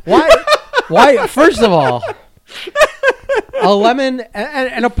 Why? First of all, a lemon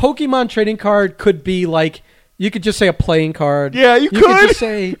and a Pokemon trading card could be like. You could just say a playing card. Yeah, you could could. just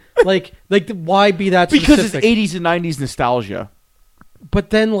say like why be that Because specific? it's 80s and 90s nostalgia. But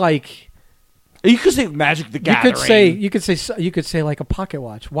then like You could say Magic the Gathering. you could say like a pocket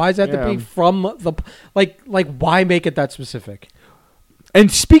watch. Why is that Yeah. to be from the like why make it that specific? And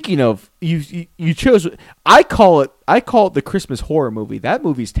speaking of, you chose. I call it the Christmas horror movie. That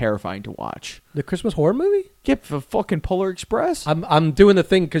movie's terrifying to watch. The Christmas horror movie? Get the fucking Polar Express. I'm doing the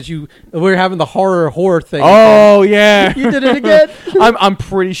thing because we're having the horror thing. Oh yeah, You did it again. I'm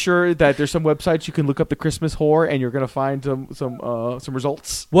pretty sure that there's some websites you can look up the Christmas horror and you're gonna find some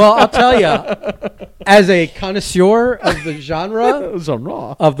results. Well, I'll tell you, as a connoisseur of the genre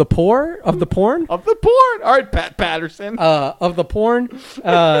Genre of the porn of the porn. All right, Pat Patterson. of the porn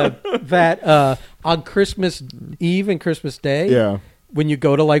that on Christmas Eve and Christmas Day, Yeah. when you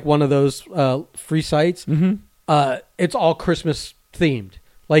go to like one of those free sites, Mm-hmm. it's all Christmas themed.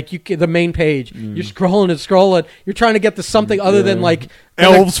 Like the main page, you're scrolling and scrolling. You're trying to get to something other than like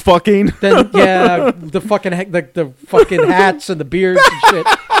Elves fucking. Then the fucking the fucking hats and the beards and shit.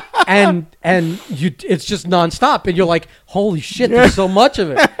 And it's just nonstop, and you're like, holy shit, there's so much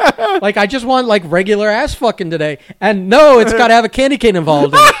of it. Like I just want like regular ass fucking today, and no, it's got to have a candy cane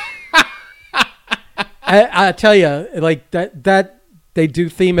involved in it. I tell you, like that they do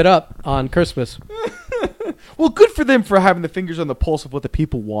theme it up on Christmas. Well, good for them for having the fingers on the pulse of what the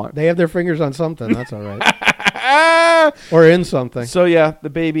people want. They have their fingers on something. That's all right, or in something. So yeah, the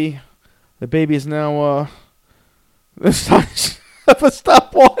baby is now the size of a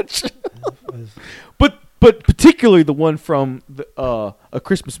stopwatch. but particularly the one from a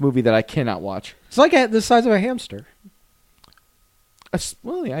Christmas movie that I cannot watch. It's like the size of a hamster.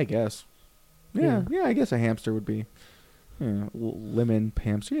 Well, yeah, I guess. Yeah, I guess a hamster would be. Lemon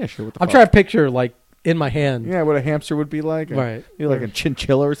hamster. Yeah, sure. What the I'm fuck? trying to picture like in my hand, Yeah, what a hamster would be like. right? Like a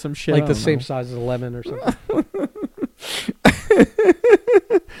chinchilla or some shit. Like I the don't same know. size as a lemon or something.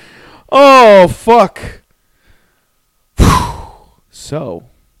 Oh fuck. So,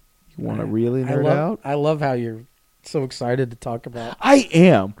 you want to really nerd out? I love how you're so excited to talk about. I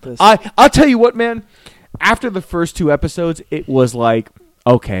am. This. I'll tell you what, man. After the first 2 episodes, it was like,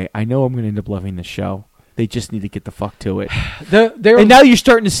 okay, I know I'm going to end up loving the show. They just need to get the fuck to it. And now you're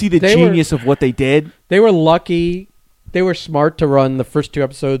starting to see the genius of what they did. They were lucky. They were smart to run the first 2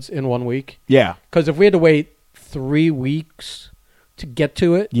 episodes in 1 week. Yeah. Because if we had to wait 3 weeks to get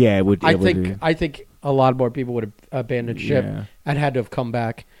to it, Yeah, it would. I think a lot more people would have abandoned ship Yeah. and had to have come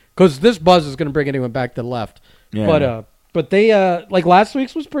back. Because this buzz is going to bring anyone back to the left. Yeah. But they like last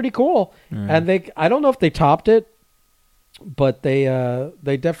week's was pretty cool, and I don't know if they topped it, but they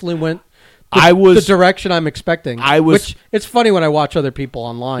definitely went. The direction I'm expecting. Which it's funny when I watch other people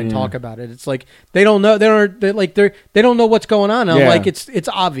online talk about it. It's like they don't know. They don't know what's going on. And I'm like, it's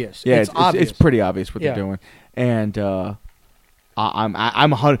obvious. Yeah, it's obvious. It's pretty obvious what they're doing, and I'm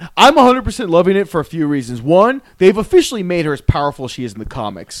 100% loving it for a few reasons. One, they've officially made her as powerful as she is in the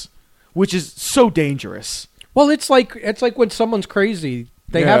comics, which is so dangerous. Well, it's like when someone's crazy,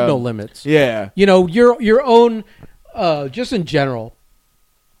 they have no limits. Yeah, You know, your own, just in general,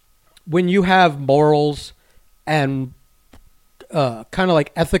 when you have morals and kind of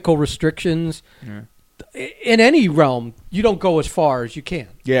like ethical restrictions in any realm, you don't go as far as you can.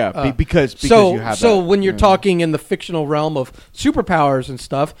 Yeah, because you have so that. when you're talking in the fictional realm of superpowers and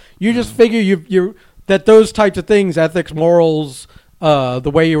stuff, you just figure you that those types of things, ethics, morals,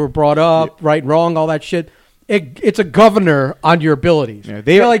 the way you were brought up, right and wrong, all that shit. It's a governor on your abilities.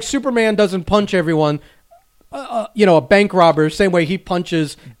 Yeah, like Superman doesn't punch everyone. A bank robber, same way he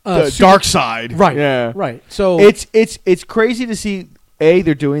punches the dark side. Right. Yeah. Right. So it's crazy to see A,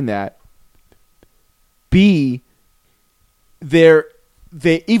 they're doing that. B, they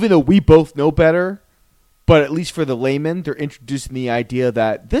even though we both know better, but at least for the layman, they're introducing the idea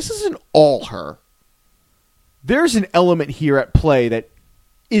that this isn't all her. there's an element here at play that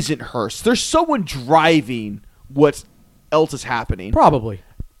isn't hers. There's someone driving what else is happening. Probably.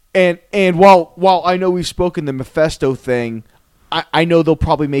 And while I know we've spoken the Mephisto thing, I know they'll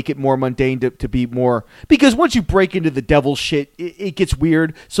probably make it more mundane to be more, because once you break into the devil shit, it gets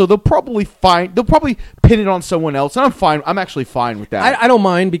weird. So they'll probably pin it on someone else. And I'm fine. I'm actually fine with that. I don't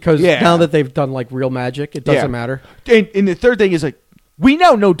mind because now that they've done like real magic, it doesn't matter. And the third thing is like, we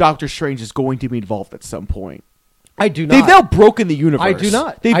now know Doctor Strange is going to be involved at some point. I do not. They've now broken the universe. I do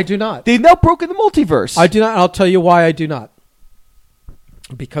not. I do not. They've now broken the multiverse. I do not. I'll tell you why I do not.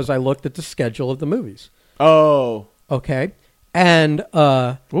 Because I looked at the schedule of the movies. Oh. Okay. And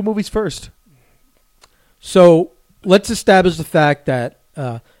what movie's first? So let's establish the fact that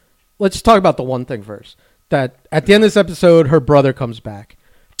let's talk about the one thing first. That at the end of this episode, her brother comes back.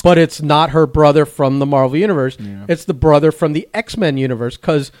 But it's not her brother from the Marvel Universe. Yeah. It's the brother from the X-Men universe,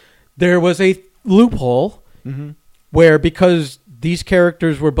 because there was a loophole where, because these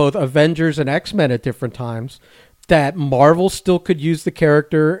characters were both Avengers and X-Men at different times, that Marvel still could use the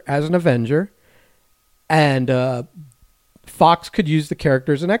character as an Avenger, and Fox could use the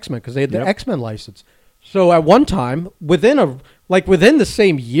character as an X-Men because they had the X-Men license. So at one time, within the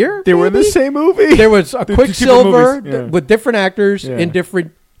same year, they were in the same movie. There was a Quicksilver with different actors in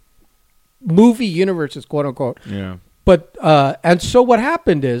different movie universes, quote unquote. Yeah. But and so what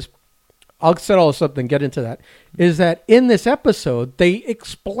happened is, I'll set all this up and get into that, is that in this episode, they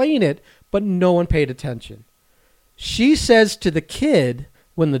explain it, but no one paid attention. She says to the kid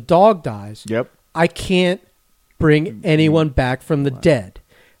when the dog dies, I can't bring anyone back from the dead.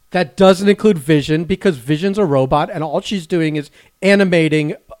 That doesn't include Vision, because Vision's a robot, and all she's doing is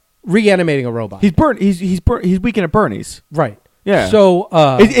reanimating a robot. He's weekend at Bernie's. Right. Yeah. So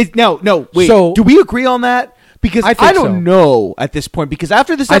no, wait. So, do we agree on that? Because I don't know at this point. Because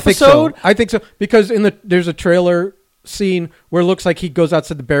after this episode, I think so. Because there's a trailer scene where it looks like he goes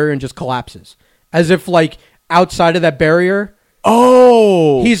outside the barrier and just collapses, as if like outside of that barrier.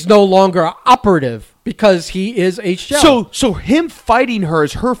 Oh, he's no longer operative because he is a shell. So him fighting her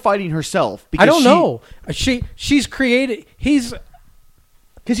is her fighting herself. I don't know. She's created. He's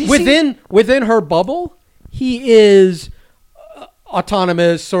within her bubble. He is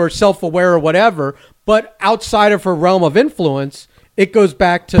autonomous or self-aware or whatever. But outside of her realm of influence, it goes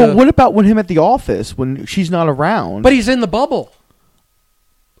back to. But what about when him at the office when she's not around? But he's in the bubble.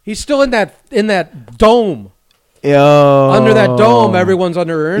 He's still in that dome. Under that dome, everyone's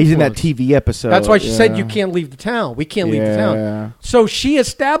under her influence. He's in that TV episode. That's why she said, you can't leave the town. We can't leave the town. Yeah. So she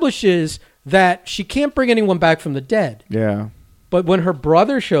establishes that she can't bring anyone back from the dead. Yeah. But when her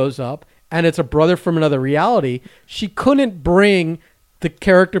brother shows up, and it's a brother from another reality, she couldn't bring the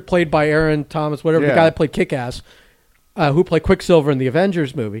character played by Aaron Thomas, whatever, the guy that played Kick-Ass, who played Quicksilver in the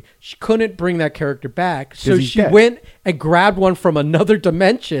Avengers movie. She couldn't bring that character back. So she went and grabbed one from another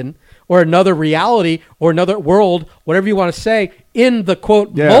dimension or another reality or another world, whatever you want to say, in the,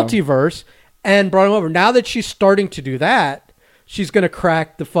 quote, multiverse, and brought him over. Now that she's starting to do that, she's going to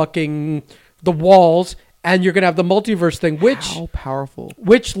crack the walls, and you're going to have the multiverse thing, How powerful.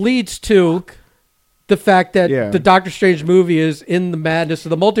 Which leads to the fact that the Doctor Strange movie is in the madness of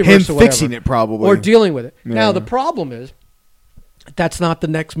the multiverse. Him fixing it, probably. Or dealing with it. Yeah. Now, the problem is, that's not the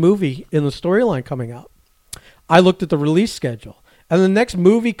next movie in the storyline coming out. I looked at the release schedule. And the next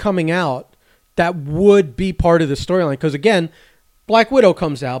movie coming out that would be part of the storyline, because again, Black Widow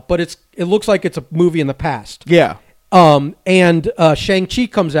comes out, but it looks like it's a movie in the past. Yeah. And Shang-Chi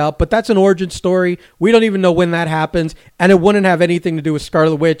comes out, but that's an origin story. We don't even know when that happens, and it wouldn't have anything to do with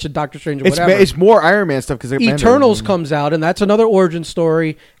Scarlet Witch and Doctor Strange or whatever. It's more Iron Man stuff because Eternals comes out, and that's another origin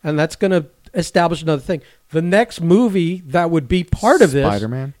story, and that's going to establish another thing. The next movie that would be part of this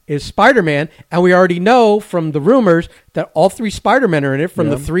is Spider-Man, and we already know from the rumors that all three Spider-Men are in it from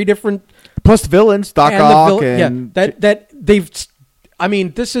the three different... Plus the villains, Doc Ock and... that they've... I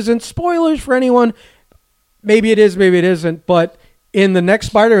mean, this isn't spoilers for anyone. Maybe it is, maybe it isn't, but in the next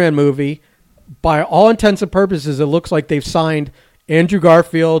Spider-Man movie, by all intents and purposes, it looks like they've signed Andrew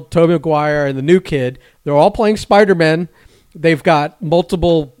Garfield, Tobey Maguire, and the new kid. They're all playing Spider-Man. They've got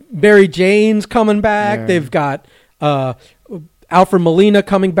multiple... Mary Jane's coming back. Yeah. They've got Alfred Molina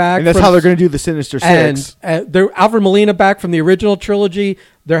coming back. And that's how they're going to do the Sinister Six. And they're Alfred Molina back from the original trilogy.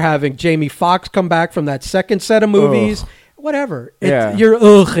 They're having Jamie Foxx come back from that second set of movies. Ugh. Whatever. You're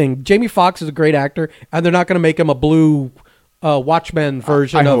ughing. Jamie Foxx is a great actor, and they're not going to make him a blue Watchmen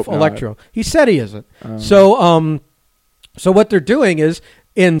version of Electro. Not. He said he isn't. So what they're doing is,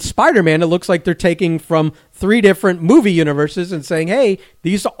 in Spider-Man, it looks like they're taking from three different movie universes and saying, hey,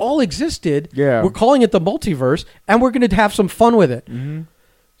 these all existed. Yeah. We're calling it the multiverse, and we're going to have some fun with it. Mm-hmm.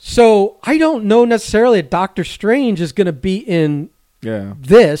 So I don't know necessarily that Doctor Strange is going to be in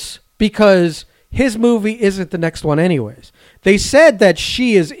this because his movie isn't the next one anyways. They said that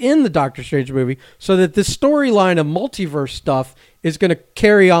she is in the Doctor Strange movie so that the storyline of multiverse stuff is going to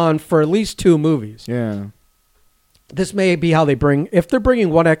carry on for at least 2 movies. Yeah. This may be how they bring, if they're bringing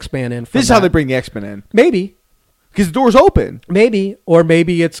one X-Man in. This is how they bring the X-Men in. Maybe. Because the door's open. Maybe. Or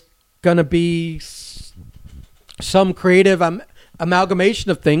maybe it's going to be some creative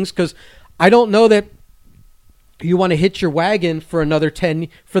amalgamation of things because I don't know that you want to hitch your wagon for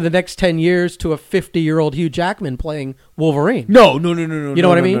the next 10 years to a 50-year-old Hugh Jackman playing Wolverine. No. You know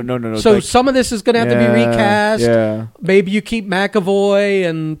what I mean? No. So some of this is going to have to be recast. Yeah. Maybe you keep McAvoy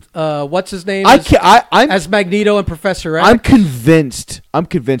and what's his name as Magneto and Professor X. I'm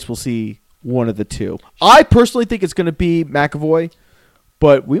convinced we'll see one of the two. I personally think it's going to be McAvoy,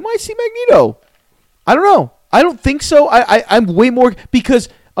 but we might see Magneto. I don't know. I don't think so. I'm way more because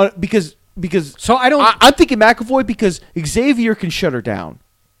so I'm thinking McAvoy because Xavier can shut her down.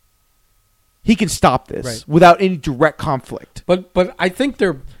 He can stop this without any direct conflict. But I think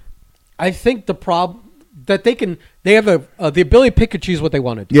the problem that they have the ability to pick and choose what they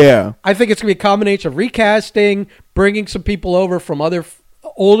want to do. Yeah. I think it's going to be a combination of recasting, bringing some people over from other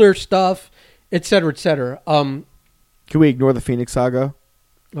older stuff, et cetera, et cetera. Can we ignore the Phoenix Saga?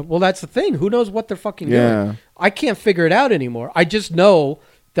 Well, that's the thing. Who knows what they're fucking doing? I can't figure it out anymore. I just know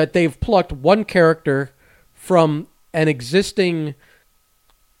that they've plucked one character from an existing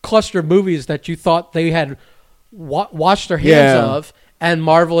cluster of movies that you thought they had washed their hands of, and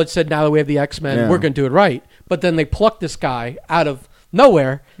Marvel had said, now that we have the X-Men, we're going to do it right. But then they plucked this guy out of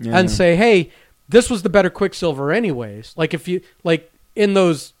nowhere and say, hey, this was the better Quicksilver anyways. Like in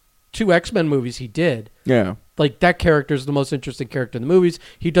those 2 X-Men movies he did. Yeah. Like, that character is the most interesting character in the movies.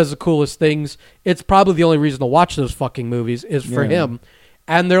 He does the coolest things. It's probably the only reason to watch those fucking movies is for him.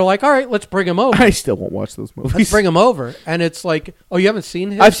 And they're like, all right, let's bring him over. I still won't watch those movies. Let's bring him over. And it's like, oh, you haven't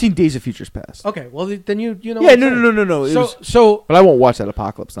seen him? I've seen Days of Futures Past. Okay, well, then you know. Yeah, no. But I won't watch that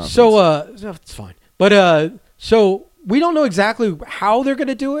Apocalypse nonsense. So, it's fine. But, so we don't know exactly how they're going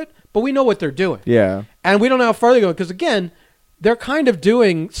to do it, but we know what they're doing. Yeah. And we don't know how far they're going. Because, again, they're kind of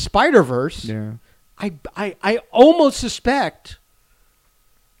doing Spider-Verse. Yeah. I almost suspect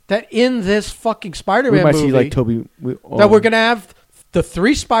that in this fucking Spider-Man movie, see like Toby, that we're going to have the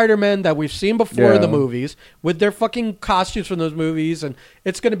 3 Spider-Men that we've seen before in the movies with their fucking costumes from those movies, and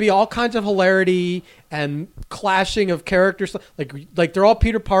it's going to be all kinds of hilarity and clashing of characters. Like they're all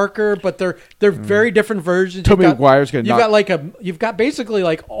Peter Parker, but they're very different versions. Tobey Maguire's going to you've got basically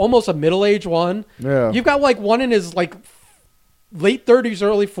like almost a middle-aged one. Yeah. You've got like one in his like late 30s,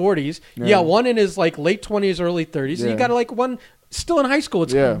 early 40s. Yeah, one in his like late 20s, early 30s. And you got like one still in high school.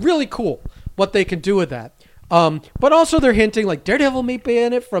 It's really cool what they can do with that. But also they're hinting like Daredevil may be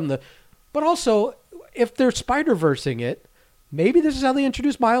in it but also if they're Spider-Versing it, maybe this is how they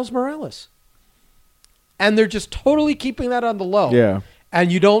introduce Miles Morales. And they're just totally keeping that on the low. Yeah.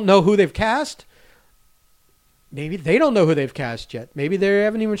 And you don't know who they've cast. Maybe they don't know who they've cast yet. Maybe they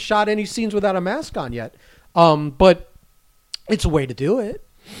haven't even shot any scenes without a mask on yet. But it's a way to do it.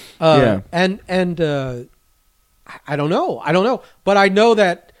 And I don't know. But I know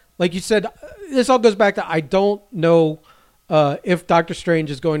that, like you said, this all goes back to I don't know if Doctor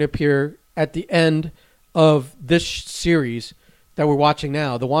Strange is going to appear at the end of this series that we're watching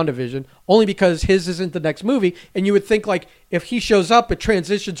now, the WandaVision, only because his isn't the next movie. And you would think like if he shows up, it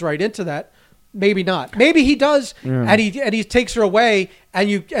transitions right into that. Maybe not. Maybe he does, and he takes her away,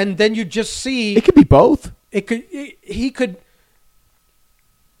 and then you just see it could be both. He could.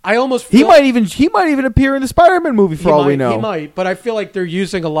 I almost feel he might even appear in the Spider-Man movie for all we know. He might, but I feel like they're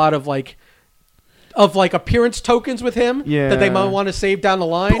using a lot of appearance tokens with him that they might want to save down the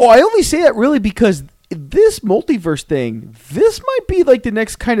line. Oh, I only say that really because this multiverse thing, this might be like the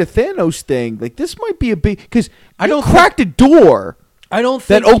next kind of Thanos thing. Like this might be a big because I don't cracked a door. I don't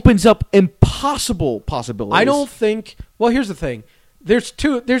think that opens up impossible possibilities. I don't think. Well, here's the thing. There's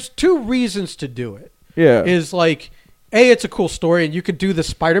two reasons to do it. Yeah, is like. It's a cool story, and you could do the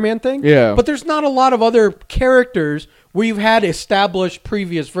Spider-Man thing. Yeah. But there's not a lot of other characters where you've had established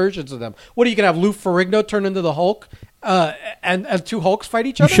previous versions of them. What, you can have Lou Ferrigno turn into the Hulk, and 2 Hulks fight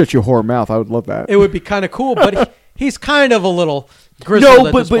each other? You shut your whore mouth. I would love that. It would be kind of cool, but he's kind of a little grizzled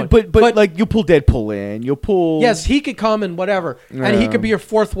at this point. But like, you pull Deadpool in. You'll pull... Yes, he could come and whatever. Yeah. And he could be your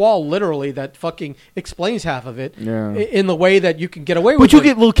fourth wall, literally, that fucking explains half of it in the way that you can get away with it. But you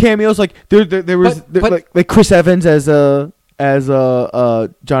get little cameos, like there was like Chris Evans as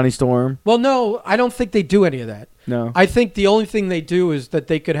Johnny Storm. Well, no, I don't think they do any of that. No. I think the only thing they do is that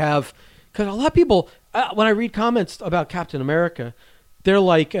they could have... Because a lot of people, when I read comments about Captain America, they're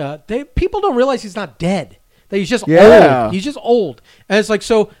like, people don't realize he's not dead. That he's just Yeah. old. He's just old. And it's like,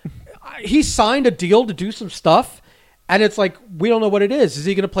 so he signed a deal to do some stuff. And it's like, we don't know what it is. Is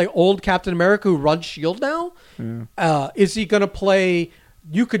he going to play old Captain America who runs S.H.I.E.L.D. now? Is he going to play...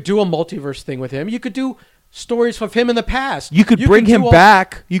 You could do a multiverse thing with him. You could do stories of him in the past. You could bring him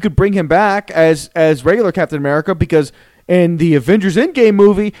back. You could bring him back as regular Captain America, because in the Avengers Endgame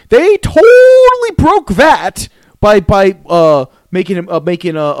movie, they totally broke that by making him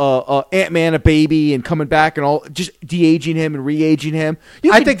Ant-Man a baby and coming back and all, just de-aging him and re-aging him.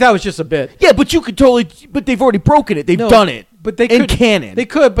 I think that was just a bit. Yeah, but you could totally. But they've already broken it. They've done it. But they in could, canon. They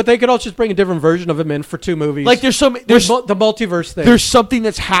could, but they could also just bring a different version of him in for 2 movies. Like there's the multiverse thing. There's something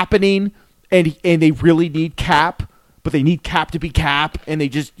that's happening, and they really need Cap, but they need Cap to be Cap, and they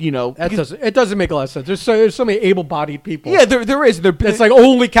just it doesn't make a lot of sense. There's so many able-bodied people. Yeah, there is. It's like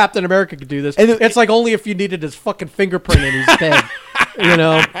only Captain America could do this. And it's like only if you needed his fucking fingerprint and he's dead.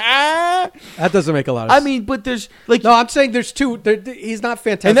 That doesn't make a lot of sense. I mean, but there's like no, I'm saying there's 2. He's not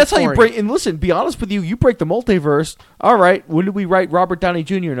fantastic. And that's how you break. And listen, be honest with you, you break the multiverse. All right, when did we write Robert Downey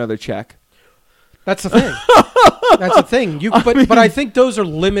Jr. another check? That's the thing. That's the thing. But I think those are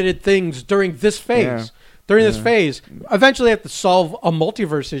limited things during this phase. Yeah. During this phase, eventually they have to solve a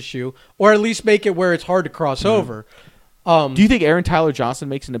multiverse issue, or at least make it where it's hard to cross over. Do you think Aaron Tyler Johnson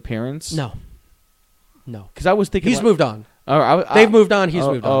makes an appearance? No. Because I was thinking he's moved on. They've moved on. He's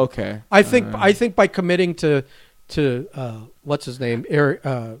moved on. Okay. I think by committing to what's his name, Eric.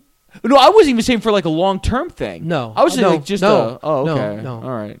 No, I wasn't even saying for like a long-term thing. No, I was saying like just no, okay. No.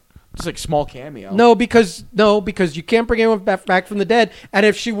 All right. Just like small cameo. No, because you can't bring anyone back from the dead. And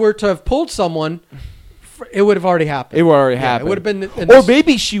if she were to have pulled someone, it would have already happened. It would already happen. It would have been. Or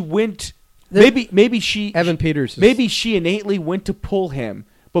maybe she went. Maybe she Evan Peters. Maybe she innately went to pull him,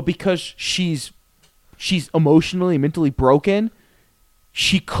 but because she's emotionally and mentally broken,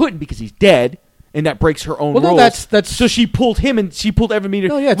 she couldn't because he's dead, and that breaks her own rules. No, that's so she pulled him and she pulled Evan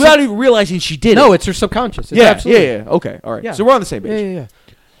Peters yeah, without even realizing she did it. No, it's her subconscious. It's Yeah. Okay, all right. Yeah. So we're on the same page. Yeah.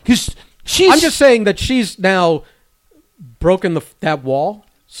 Because I'm just saying that she's now broken that wall,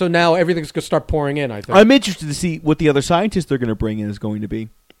 so now everything's going to start pouring in, I think. I'm interested to see what the other scientists they're going to bring in is going to be.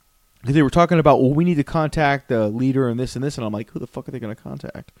 Because they were talking about, well, we need to contact the leader and this, and I'm like, who the fuck are they going to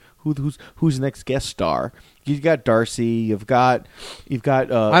contact? Who's the next guest star? You've got Darcy. You've got.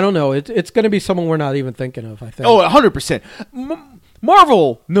 I don't know. It's going to be someone we're not even thinking of, I think. Oh, 100%.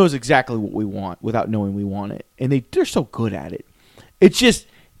 Marvel knows exactly what we want without knowing we want it, and they're so good at it. It's just,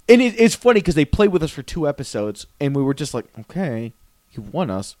 and it's funny because they played with us for 2 episodes, and we were just like, okay, you've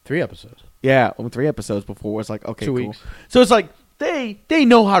won us. 3 episodes. Yeah, 3 episodes before it was like, okay, 2 cool. weeks. So it's like they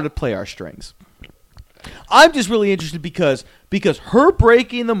know how to play our strings. I'm just really interested because her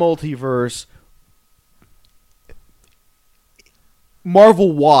breaking the multiverse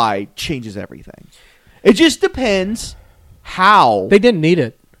Marvel-wide changes everything. It just depends how They didn't need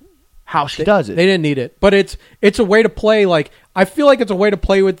it. how she does it. They didn't need it. But it's a way to play, like, I feel like it's a way to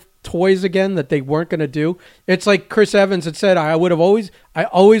play with toys again that they weren't going to do. It's like Chris Evans had said, I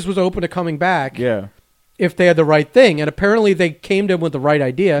always was open to coming back. Yeah. If they had the right thing. And apparently they came to him with the right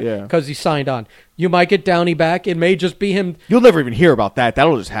idea Yeah. because he signed on. You might get Downey back. It may just be him. You'll never even hear about that.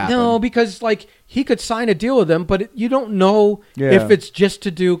 That'll just happen. No, because like he could sign a deal with them, but you don't know Yeah. if it's just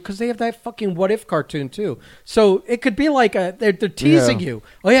to do, because they have that fucking What If cartoon too. So it could be like they're teasing Yeah. you.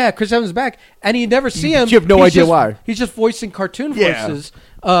 Oh yeah, Chris Evans is back, and you never see him. You have no He's idea just- why. He's just voicing cartoon Yeah. voices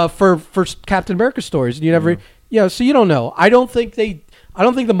for Captain America stories, and you never. Yeah, so you don't know. I don't think the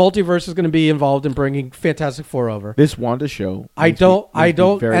multiverse is going to be involved in bringing Fantastic Four over. This Wanda show. I makes don't, me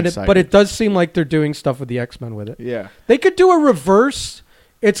very but excited. it does seem like they're doing stuff with the X-Men with it. Yeah. They could do a reverse.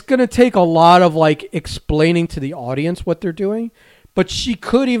 It's going to take a lot of like explaining to the audience what they're doing, but she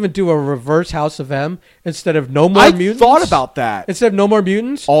could even do a reverse House of M instead of No More Mutants. I thought about that. Instead of No More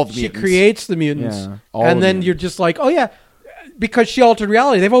Mutants, All the she mutants. creates the mutants, Yeah, all and the then mutants. you're just like, oh yeah, because she altered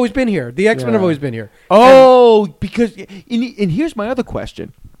reality. They've always been here. The X-Men have always been here. Oh, because and here's my other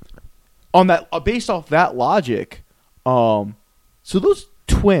question. On that, based off that logic, so those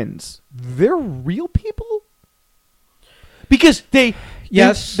twins, they're real people? Because they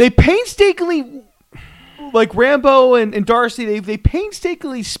painstakingly, like Rambo and Darcy, they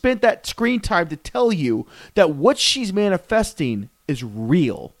painstakingly spent that screen time to tell you that what she's manifesting is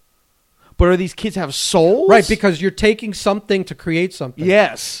real. But are these kids have souls? Right, because you're taking something to create something.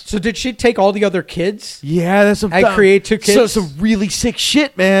 Yes. So did she take all the other kids? Yeah, that's some And create 2 kids? So some really sick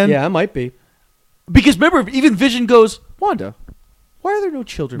shit, man. Yeah, it might be. Because remember, even Vision goes, Wanda, why are there no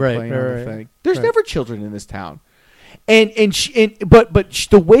children Right, playing on the right, thing? There's right. never children in this town. But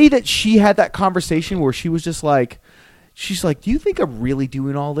the way that she had that conversation where she was just like, she's like, "Do you think I'm really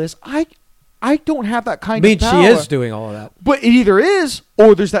doing all this? I don't have that kind I mean, of power." she is doing all of that. But it either is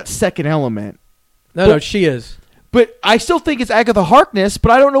or there's that second element. No, she is. But I still think it's Agatha Harkness,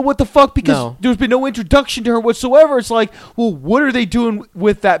 but I don't know what the fuck because No. there's been no introduction to her whatsoever. It's like, well, what are they doing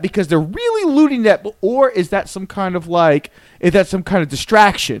with that? Because they're really looting that, or is that some kind of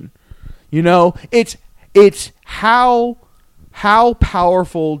distraction? You know, it's how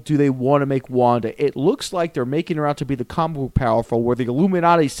powerful do they want to make Wanda? It looks like they're making her out to be the comic book powerful, where the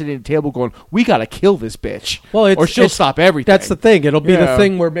Illuminati is sitting at the table going, "We got to kill this bitch, or she'll stop everything." That's the thing. It'll be the Yeah.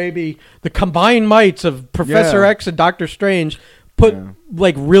 thing where maybe the combined mights of Professor Yeah. X and Doctor Strange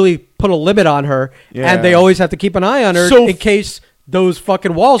really put a limit on her, Yeah. and they always have to keep an eye on her So in case those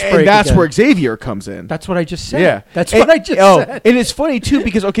fucking walls break. and that's again. where Xavier comes in. That's what I just said. Yeah, That's what I just said. And it's funny too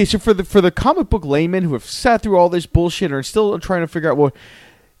because so for the comic book laymen who have sat through all this bullshit and are still trying to figure out what,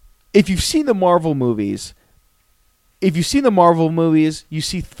 if you've seen the Marvel movies, you see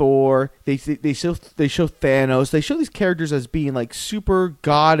Thor. They show Thanos. They show these characters as being like super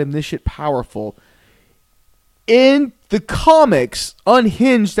god omniscient powerful. In the comics,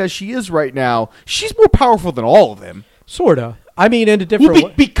 unhinged as she is right now, she's more powerful than all of them. Sorta. I mean, in a different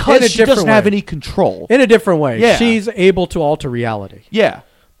way. Because she doesn't have way. any control. In a different way. Yeah. She's able to alter reality. Yeah.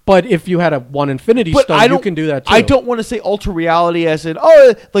 But if you had one Infinity But Stone, you can do that too. I don't want to say alter reality as in,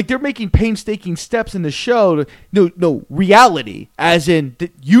 like they're making painstaking steps in the show. No, reality as in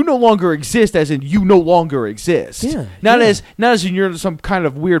you no longer exist, as in you no longer exist. Yeah, Not as in you're in some kind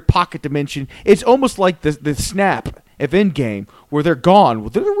of weird pocket dimension. It's almost like the snap of Endgame where they're gone. Well,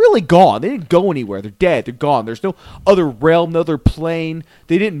 they're really gone. They didn't go anywhere. They're dead. They're gone. There's no other realm, no other plane.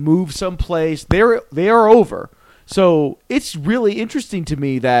 They didn't move someplace. They are over. So it's really interesting to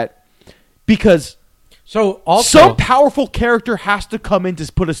me that because some powerful character has to come in to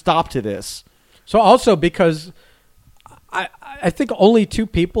put a stop to this. So also because I think only two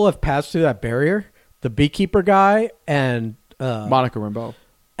people have passed through that barrier: the beekeeper guy and Monica Rambeau.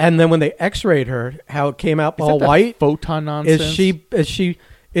 And then when they X-rayed her, how it came out all white. Photon nonsense.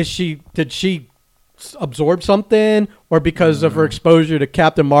 Did she absorb something, or because of her exposure to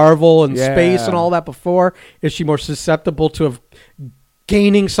Captain Marvel and space and all that before, is she more susceptible to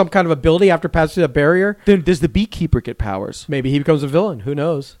gaining some kind of ability after passing through that barrier? Then does the beekeeper get powers? Maybe he becomes a villain. Who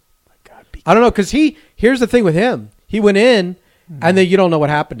knows? My God, I don't know, because here's the thing with him. He went in, and then you don't know what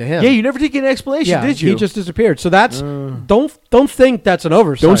happened to him. Yeah, you never did get an explanation, did you? He just disappeared. So that's don't think that's an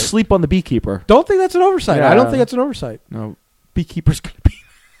oversight. Don't sleep on the beekeeper. Don't think that's an oversight. Yeah. I don't think that's an oversight. No, beekeeper's gonna be.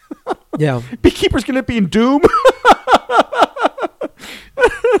 Yeah, beekeeper's gonna be in Doom.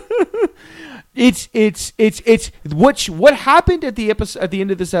 It's what happened at the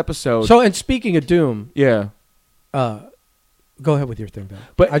end of this episode. So, and speaking of Doom, yeah. Go ahead with your thing, though.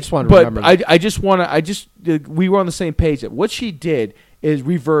 But I just want to remember. We were on the same page. That what she did is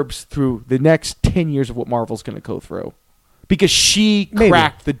reverbs through the next 10 years of what Marvel's going to go through, because she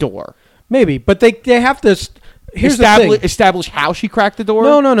cracked the door. Maybe, but they have to. Here's the thing. Establish how she cracked the door.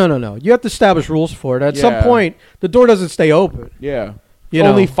 No. You have to establish rules for it. At some point, the door doesn't stay open. Yeah.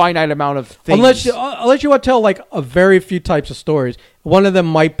 Only finite amount of things. Unless you want to tell like a very few types of stories. One of them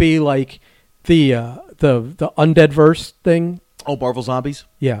might be like the undead verse thing. Oh, Marvel Zombies?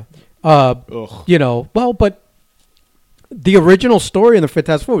 Yeah. But the original story in the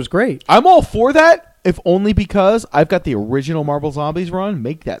Fantastic Four was great. I'm all for that, if only because I've got the original Marvel Zombies run.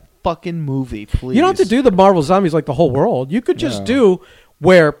 Make that fucking movie, please. You don't have to do the Marvel Zombies like the whole world. You could just do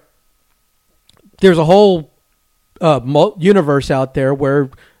where there's a whole universe out there where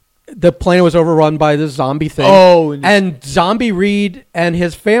the planet was overrun by this zombie thing. Oh, and Zombie Reed and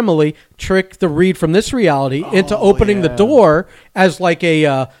his family trick the Reed from this reality into opening the door as like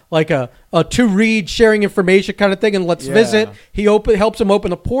a two Reed sharing information kind of thing, and let's visit. He helps him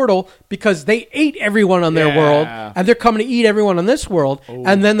open the portal because they ate everyone on their world, and they're coming to eat everyone on this world.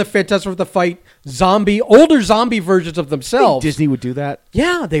 And then the Fantastic Four have to fight older zombie versions of themselves. Disney would do that?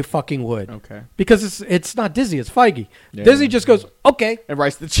 Yeah, they fucking would. Okay. Because it's not Disney, it's Feige. Disney just goes, okay. And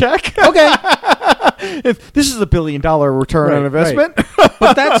writes the check. Okay. If this is $1 billion return on investment. Right.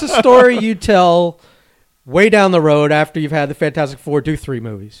 But that's a story you tell way down the road after you've had the Fantastic Four do 3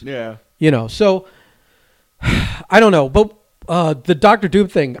 movies. Yeah. So I don't know. But the Doctor Doom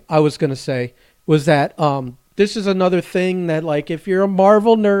thing I was going to say was that this is another thing that, like, if you're a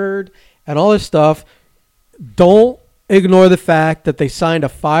Marvel nerd and all this stuff, don't ignore the fact that they signed a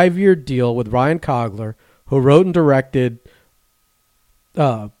 5-year deal with Ryan Coogler, who wrote and directed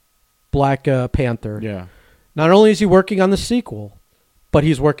Black Panther. Yeah. Not only is he working on the sequel, but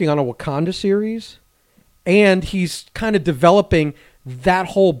he's working on a Wakanda series, and he's kind of developing that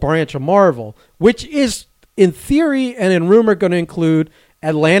whole branch of Marvel, which is in theory and in rumor, going to include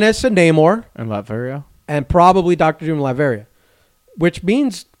Atlantis and Namor, And Latveria. and probably Doctor Doom and Latveria, which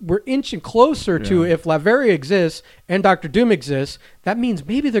means we're inching closer to if Latveria exists and Doctor Doom exists. That means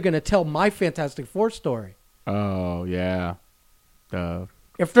maybe they're going to tell my Fantastic Four story. Oh yeah.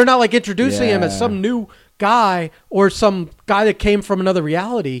 If they're not like introducing him as some new guy or some guy that came from another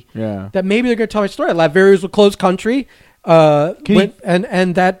reality, that maybe they're going to tell my story. Latveria's a closed country,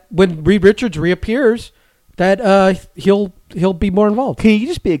 and that when Reed Richards reappears, that he'll be more involved. Can he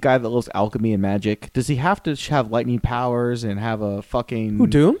just be a guy that loves alchemy and magic? Does he have to have lightning powers and have a fucking... Who,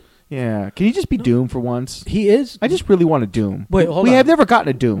 Doom? Yeah. Can he just be Doom for once? He is. I just really want a Doom. Wait, hold on. We have never gotten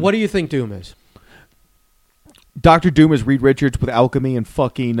a Doom. What do you think Doom is? Dr. Doom is Reed Richards with alchemy and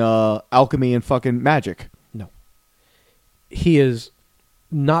fucking magic. No. He is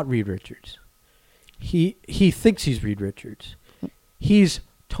not Reed Richards. He thinks he's Reed Richards. He's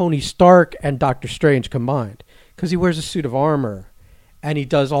Tony Stark and Doctor Strange combined, because he wears a suit of armor and he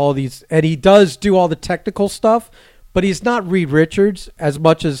does all these, and he does do all the technical stuff, but he's not Reed Richards as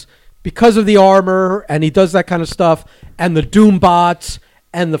much as because of the armor, and he does that kind of stuff, and the Doom bots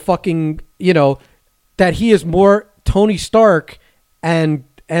and the fucking, that he is more Tony Stark and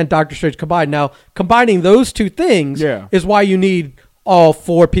Doctor Strange combined. Now, combining those two things is why you need all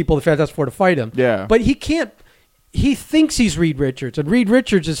four people, the Fantastic Four, to fight him. Yeah. But he can't. He thinks he's Reed Richards, and Reed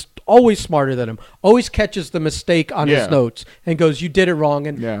Richards is always smarter than him, always catches the mistake on his notes and goes, you did it wrong.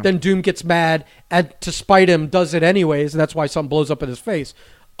 And then Doom gets mad and to spite him does it anyways, and that's why something blows up in his face.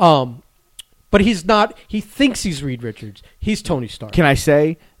 But he's not. He thinks he's Reed Richards. He's Tony Stark. Can I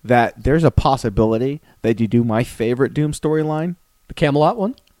say that there's a possibility that you do my favorite Doom storyline? The Camelot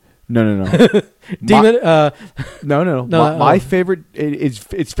one? No. Demon? No. My favorite,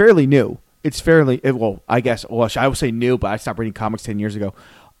 it's fairly new. It's fairly, I guess, I would say new, but I stopped reading comics 10 years ago.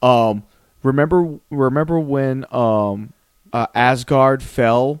 Remember when Asgard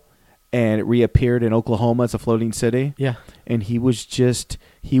fell and it reappeared in Oklahoma as a floating city? Yeah. And he was just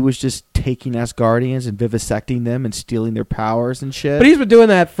taking Asgardians and vivisecting them and stealing their powers and shit. But he's been doing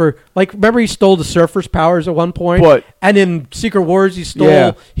that for, remember he stole the Surfer's powers at one point? And in Secret Wars he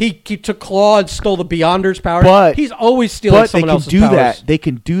stole, he took Claw and stole the Beyonder's powers. But he's always stealing someone else's powers. They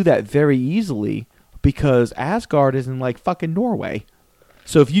can do that very easily because Asgard is in fucking Norway.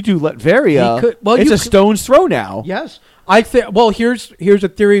 So if you do Latveria, it's a stone's throw now. Yes. I think. Well, here's a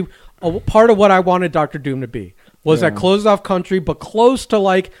theory. Part of what I wanted Doctor Doom to be was that closed off country, but close to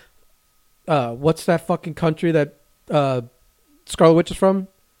what's that fucking country that Scarlet Witch is from?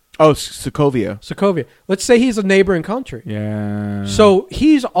 Oh, Sokovia. Let's say he's a neighboring country. Yeah. So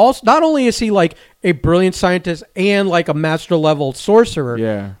he's also, not only is he a brilliant scientist and a master level sorcerer.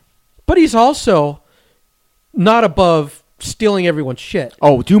 Yeah. But he's also not above stealing everyone's shit.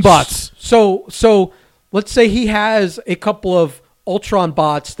 Oh, Doombots. So let's say he has a couple of Ultron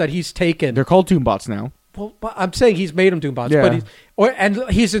bots that he's taken. They're called Doombots now. Well, I'm saying he's made them Doombots,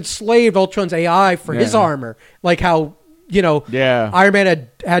 but he's enslaved Ultron's AI for his armor, like how Iron Man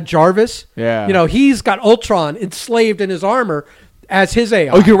had Jarvis. Yeah, he's got Ultron enslaved in his armor as his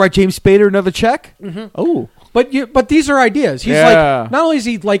AI. Oh, you can write James Spader another check. Mm-hmm. Oh, but these are ideas. He's not only is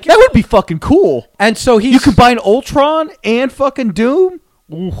he that would be fucking cool. And so you combine Ultron and fucking Doom.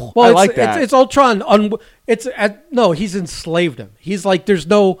 Well, I like that. It's Ultron. He's enslaved him. He's there's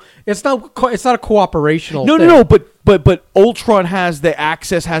no. It's not a cooperational. No. But Ultron has the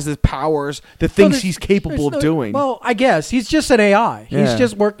access, has the powers, the things he's capable of doing. Well, I guess he's just an AI. Yeah. He's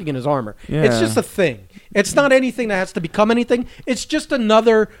just working in his armor. Yeah. It's just a thing. It's not anything that has to become anything. It's just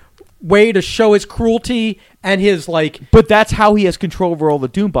another way to show his cruelty and his But that's how he has control over all the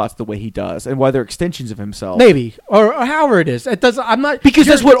Doombots the way he does, and why they're extensions of himself. Maybe or however it is. It does. I'm not because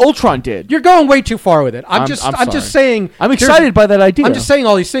that's what Ultron did. You're going way too far with it. I'm just saying. I'm excited by that idea. I'm just saying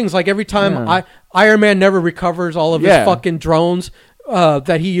all these things. Every time Iron Man never recovers all of his fucking drones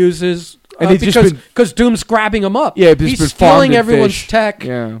that he uses. Because Doom's grabbing him up. Yeah, he's stealing everyone's tech.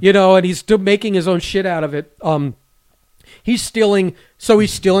 Yeah. And he's making his own shit out of it. He's stealing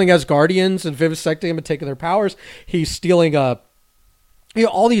Asgardians and vivisecting them and taking their powers. He's stealing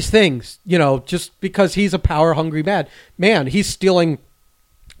all these things, just because he's a power hungry man. He's stealing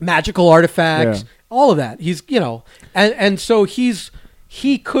magical artifacts, all of that. He's and so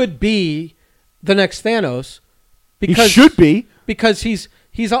he could be the next Thanos because he should be because he's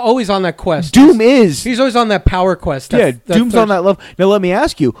always on that quest. He's always on that power quest. Doom's on that level. Now let me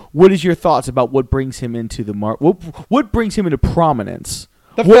ask you, what is your thoughts about what brings him into the what brings him into prominence?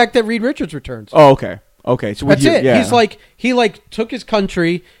 The fact that Reed Richards returns. Oh, okay. So that's it. Yeah. He's he took his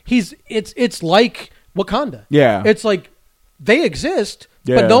country. It's like Wakanda. Yeah. It's they exist,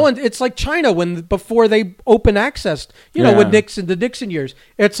 Yeah. But no one. It's like China before they open access. You know, Yeah. with the Nixon years.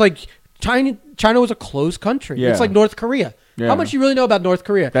 It's like China was a closed country. Yeah. It's like North Korea. Yeah. How much you really know about North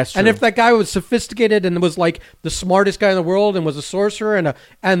Korea? That's And true. if that guy was sophisticated and was like the smartest guy in the world and was a sorcerer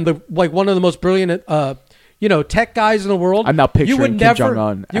and the like one of the most brilliant tech guys in the world, I'm now picturing you would Kim never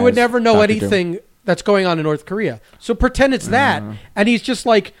Jong-un you would as never know Dr. Doom. anything that's going on in North Korea. So pretend it's that, and he's just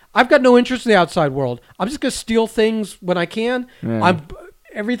like, I've got no interest in the outside world. I'm just gonna steal things when I can. Yeah.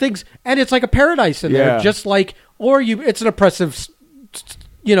 Everything's, and it's like a paradise in Yeah. there, just like, it's an oppressive,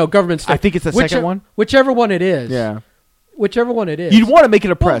 government state. I think it's the second one. Whichever one it is. Yeah. Whichever one it is. You'd want to make it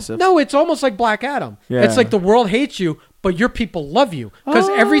Well, oppressive. no, it's almost like Black Adam. Yeah. It's like the world hates you, but your people love you because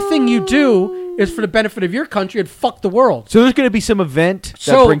everything you do is for the benefit of your country and fuck the world. So there's going to be some event that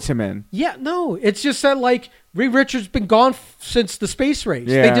So- brings him in. Yeah, no, it's just that like Reed Richards been gone since the space race.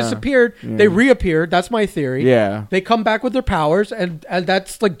 Yeah. They disappeared. Yeah. They reappeared. That's my theory. Yeah. They come back with their powers, and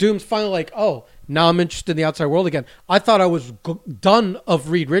that's like Doom's finally like, oh, now I'm interested in the outside world again. I thought I was done of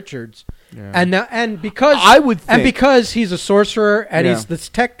Reed Richards, and because I would think, and because he's a sorcerer and Yeah. he's this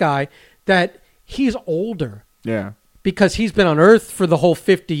tech guy, that he's older. Yeah. Because he's been on Earth for the whole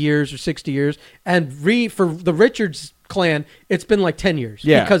 50 years or 60 years. And for the Richards clan, it's been like 10 years.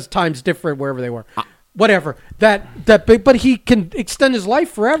 Yeah. Because time's different wherever they were. Whatever. But he can extend his life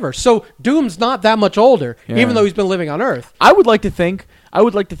forever. So Doom's not that much older, Yeah. even though he's been living on Earth. I would like to think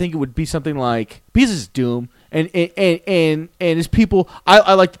it would be something like, because it's Doom and his people.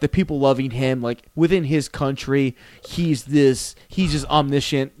 I like the people loving him, like within his country. He's just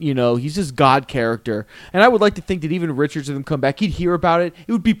omniscient, he's this God character. And I would like to think that even Richards and them come back, he'd hear about it.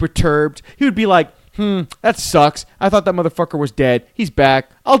 He would be perturbed. He would be like, that sucks. I thought that motherfucker was dead. He's back.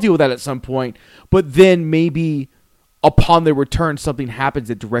 I'll deal with that at some point. But then maybe upon their return, something happens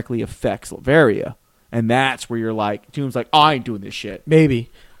that directly affects Latveria. And that's where you're like, Doom's like, I ain't doing this shit. Maybe.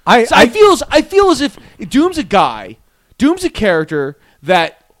 I feel as if Doom's a character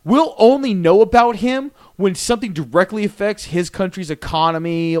that we'll only know about him when something directly affects his country's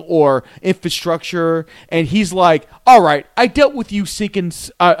economy or infrastructure, and he's like, all right, I dealt with you sinking,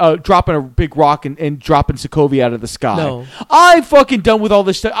 dropping a big rock and dropping Sokovia out of the sky. No. I'm fucking done with all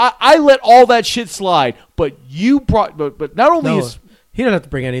this stuff. I let all that shit slide, but but not only is... He didn't have to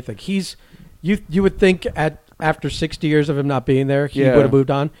bring anything. You would think after 60 years of him not being there, he Yeah. would have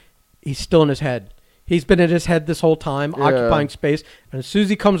moved on. He's still in his head. He's been in his head this whole time, Yeah. occupying space. And as soon as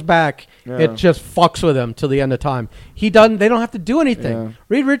he comes back, Yeah. it just fucks with him till the end of time. They don't have to do anything. Yeah.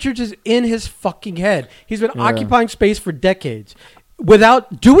 Reed Richards is in his fucking head. He's been Yeah. occupying space for decades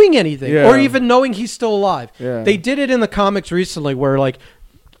without doing anything Yeah. or even knowing he's still alive. Yeah. They did it in the comics recently where like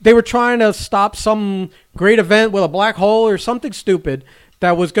they were trying to stop some great event with a black hole or something stupid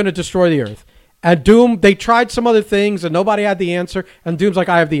that was going to destroy the Earth. And Doom, they tried some other things and nobody had the answer. And Doom's like,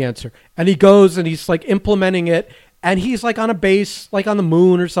 I have the answer. And he goes and he's like implementing it. And he's like on a base, like on the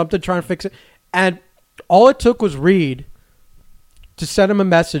moon or something, trying to fix it. And all it took was Reed to send him a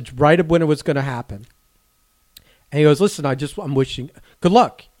message right when it was going to happen. And he goes, listen, I'm wishing good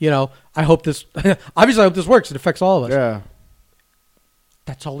luck. I hope this, obviously I hope this works. It affects all of us. Yeah.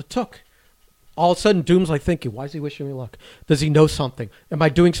 That's all it took. All of a sudden, Doom's like thinking, why is he wishing me luck? Does he know something? Am I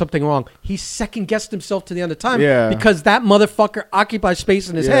doing something wrong? He second-guessed himself to the end of time because that motherfucker occupies space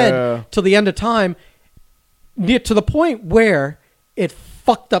in his head till the end of time, to the point where it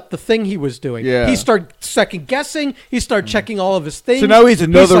fucked up the thing he was doing. Yeah. He started second-guessing. He started checking all of his things. So now he's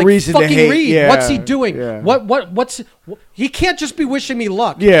another like, reason to fucking hate. Reed, Yeah. what's he doing? Yeah. What's he can't just be wishing me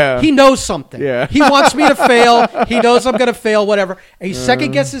luck. Yeah. He knows something. Yeah. He wants me to fail. He knows I'm going to fail, whatever. And he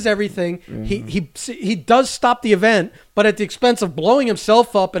second guesses everything. He does stop the event, but at the expense of blowing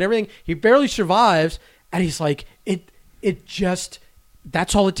himself up and everything. He barely survives. And he's like, it just,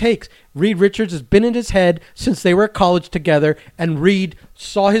 that's all it takes. Reed Richards has been in his head since they were at college together, and Reed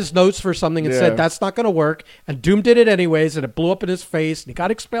saw his notes for something and said, that's not going to work. And Doom did it anyways, and it blew up in his face, and he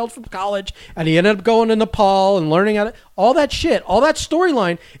got expelled from college, and he ended up going to Nepal and learning how to, all that shit, all that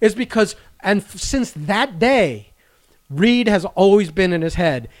storyline is because, since that day, Reed has always been in his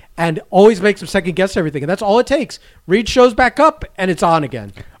head and always makes him second guess everything. And that's all it takes. Reed shows back up and it's on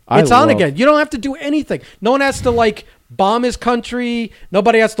again. It's on again. You don't have to do anything. No one has to like bomb his country.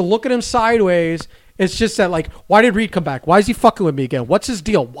 Nobody has to look at him sideways. It's just that like, why did Reed come back? Why is he fucking with me again? What's his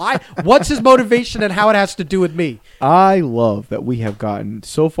deal? Why? What's his motivation and how it has to do with me? I love that we have gotten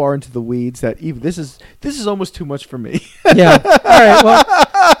so far into the weeds that even this is almost too much for me. Yeah. All right. Well,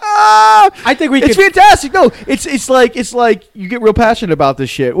 I think we It's could. fantastic. No, it's like you get real passionate about this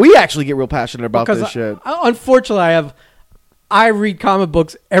shit. We actually get real passionate about this shit. Unfortunately, I read comic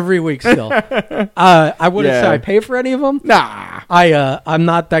books every week still. I wouldn't say I pay for any of them. Nah. I'm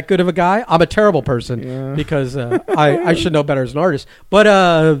not that good of a guy. I'm a terrible person because I should know better as an artist. But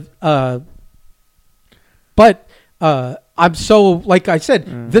I'm so, like I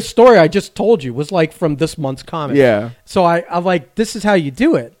said, this story I just told you was like from this month's comic. Yeah. So I'm like, this is how you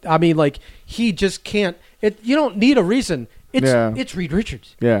do it. I mean, like, he just can't. You don't need a reason. It's Reed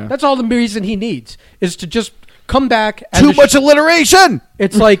Richards. Yeah. That's all the reason he needs is to just come back. And Too much alliteration.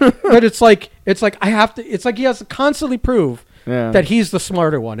 It's like, but it's like I have to. It's like he has to constantly prove that he's the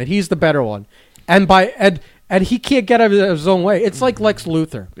smarter one and he's the better one, and he can't get out of his own way. It's like Lex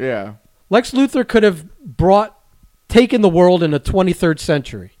Luthor. Yeah. Lex Luthor could have taken the world in the 23rd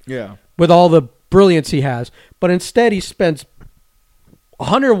century. Yeah. With all the brilliance he has, but instead he spends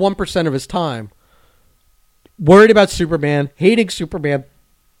 101% of his time worried about Superman, hating Superman,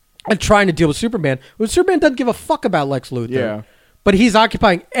 and trying to deal with Superman. When Superman doesn't give a fuck about Lex Luthor. Yeah. But he's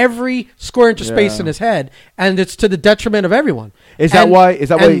occupying every square inch of space in his head, and it's to the detriment of everyone. Is that why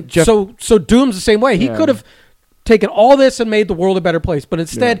Jeff... So Doom's the same way. He could have taken all this and made the world a better place, but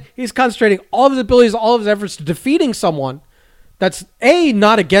instead he's concentrating all of his abilities, all of his efforts to defeating someone that's A,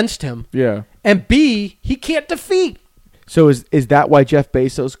 not against him, and B, he can't defeat. So is that why Jeff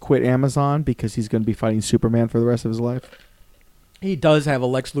Bezos quit Amazon? Because he's going to be fighting Superman for the rest of his life? He does have a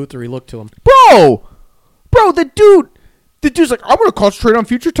Lex Luthor-y look to him. Bro, the dude's like, I'm going to concentrate on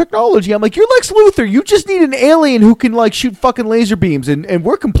future technology. I'm like, you're Lex Luthor. You just need an alien who can like shoot fucking laser beams, and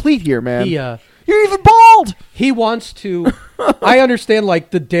we're complete here, man. You're even bald. He wants to. I understand,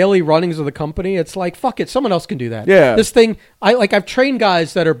 like, the daily runnings of the company. It's like, fuck it, someone else can do that. Yeah. This thing, I've trained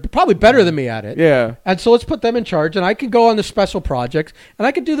guys that are probably better than me at it. Yeah. And so let's put them in charge, and I can go on the special projects, and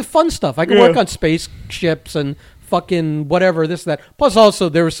I can do the fun stuff. I can work on spaceships and fucking whatever, this, that. Plus, also,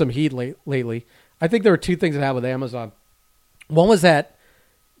 there was some heat lately. I think there were two things that happened with Amazon. One was that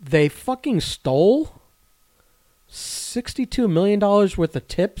they fucking stole $62 million worth of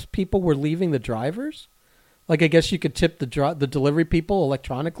tips people were leaving the drivers. Like, I guess you could tip the delivery people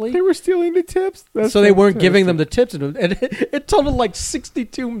electronically. They were stealing the tips? So they weren't giving them the tips. And it totaled like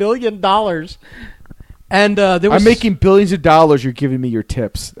 $62 million. And there was... I'm making billions of dollars. You're giving me your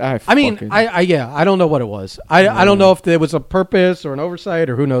tips. I don't know what it was. I don't know if there was a purpose or an oversight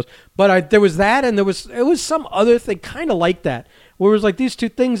or who knows. But there was that, and it was some other thing kind of like that. Where it was like these two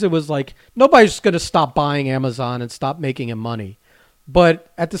things, it was like nobody's going to stop buying Amazon and stop making him money.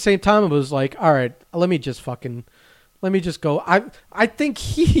 But at the same time, it was like, all right, let me just go. I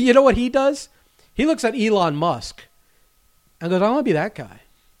think you know what he does? He looks at Elon Musk and goes, I want to be that guy.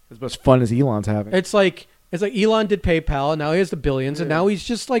 As much fun as Elon's having. It's like Elon did PayPal, and now he has the billions, and now he's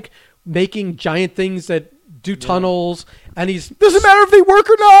just like making giant things that do tunnels, and he's... Doesn't matter if they work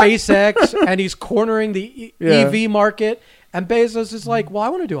or not! SpaceX, and he's cornering the EV market. And Bezos is like, well, I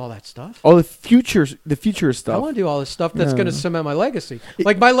want to do all that stuff. Oh, the future stuff. I want to do all this stuff that's going to cement my legacy.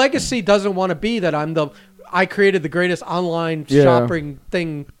 Like, my legacy doesn't want to be that I created the greatest online shopping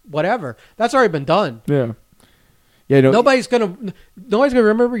thing, whatever. That's already been done. Yeah. Yeah. No, nobody's gonna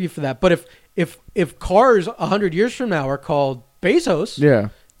remember you for that. But if cars 100 years from now are called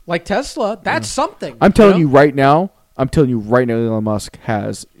Bezos, like Tesla, that's something. I'm telling you right now, Elon Musk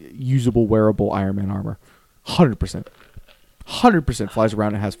has usable, wearable Iron Man armor. 100%. 100% flies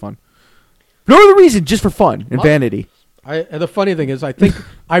around and has fun. No other reason, just for fun and vanity. The funny thing is, I think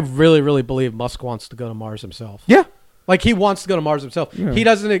I really, really believe Musk wants to go to Mars himself. Yeah, like he wants to go to Mars himself. Yeah. He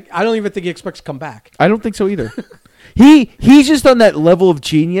doesn't. I don't even think he expects to come back. I don't think so either. He's just on that level of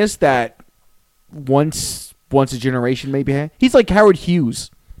genius that once a generation maybe had. He's like Howard Hughes.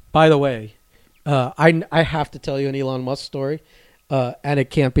 By the way, I have to tell you an Elon Musk story. And it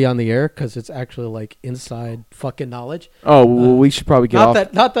can't be on the air because it's actually like inside fucking knowledge. Oh, well, we should probably get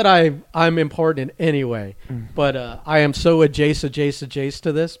off. Not that I'm important in any way, but I am so adjacent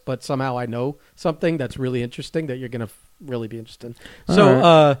to this. But somehow I know something that's really interesting that you're gonna really be interested in.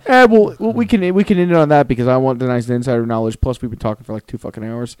 So, we can end it on that because I want the nice insider knowledge. Plus, we've been talking for like 2 fucking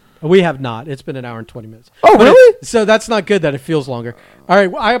hours. We have not. It's been an hour and 20 minutes. Oh, really? So that's not good that it feels longer. All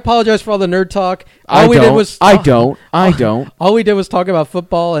right, I apologize for all the nerd talk. I don't. All we did was talk about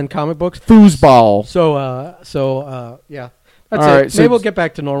football and comic books. Foosball. So yeah. That's all it. Right, Maybe we'll get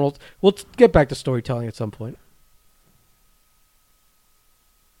back to normal. We'll get back to storytelling at some point.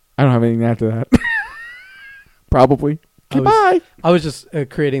 I don't have anything after that. Probably. Goodbye. I was just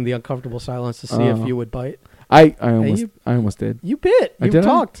creating the uncomfortable silence to see if you would bite. I almost did. You bit. You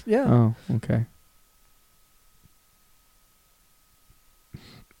talked. Yeah. Oh, okay.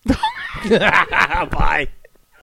 Bye.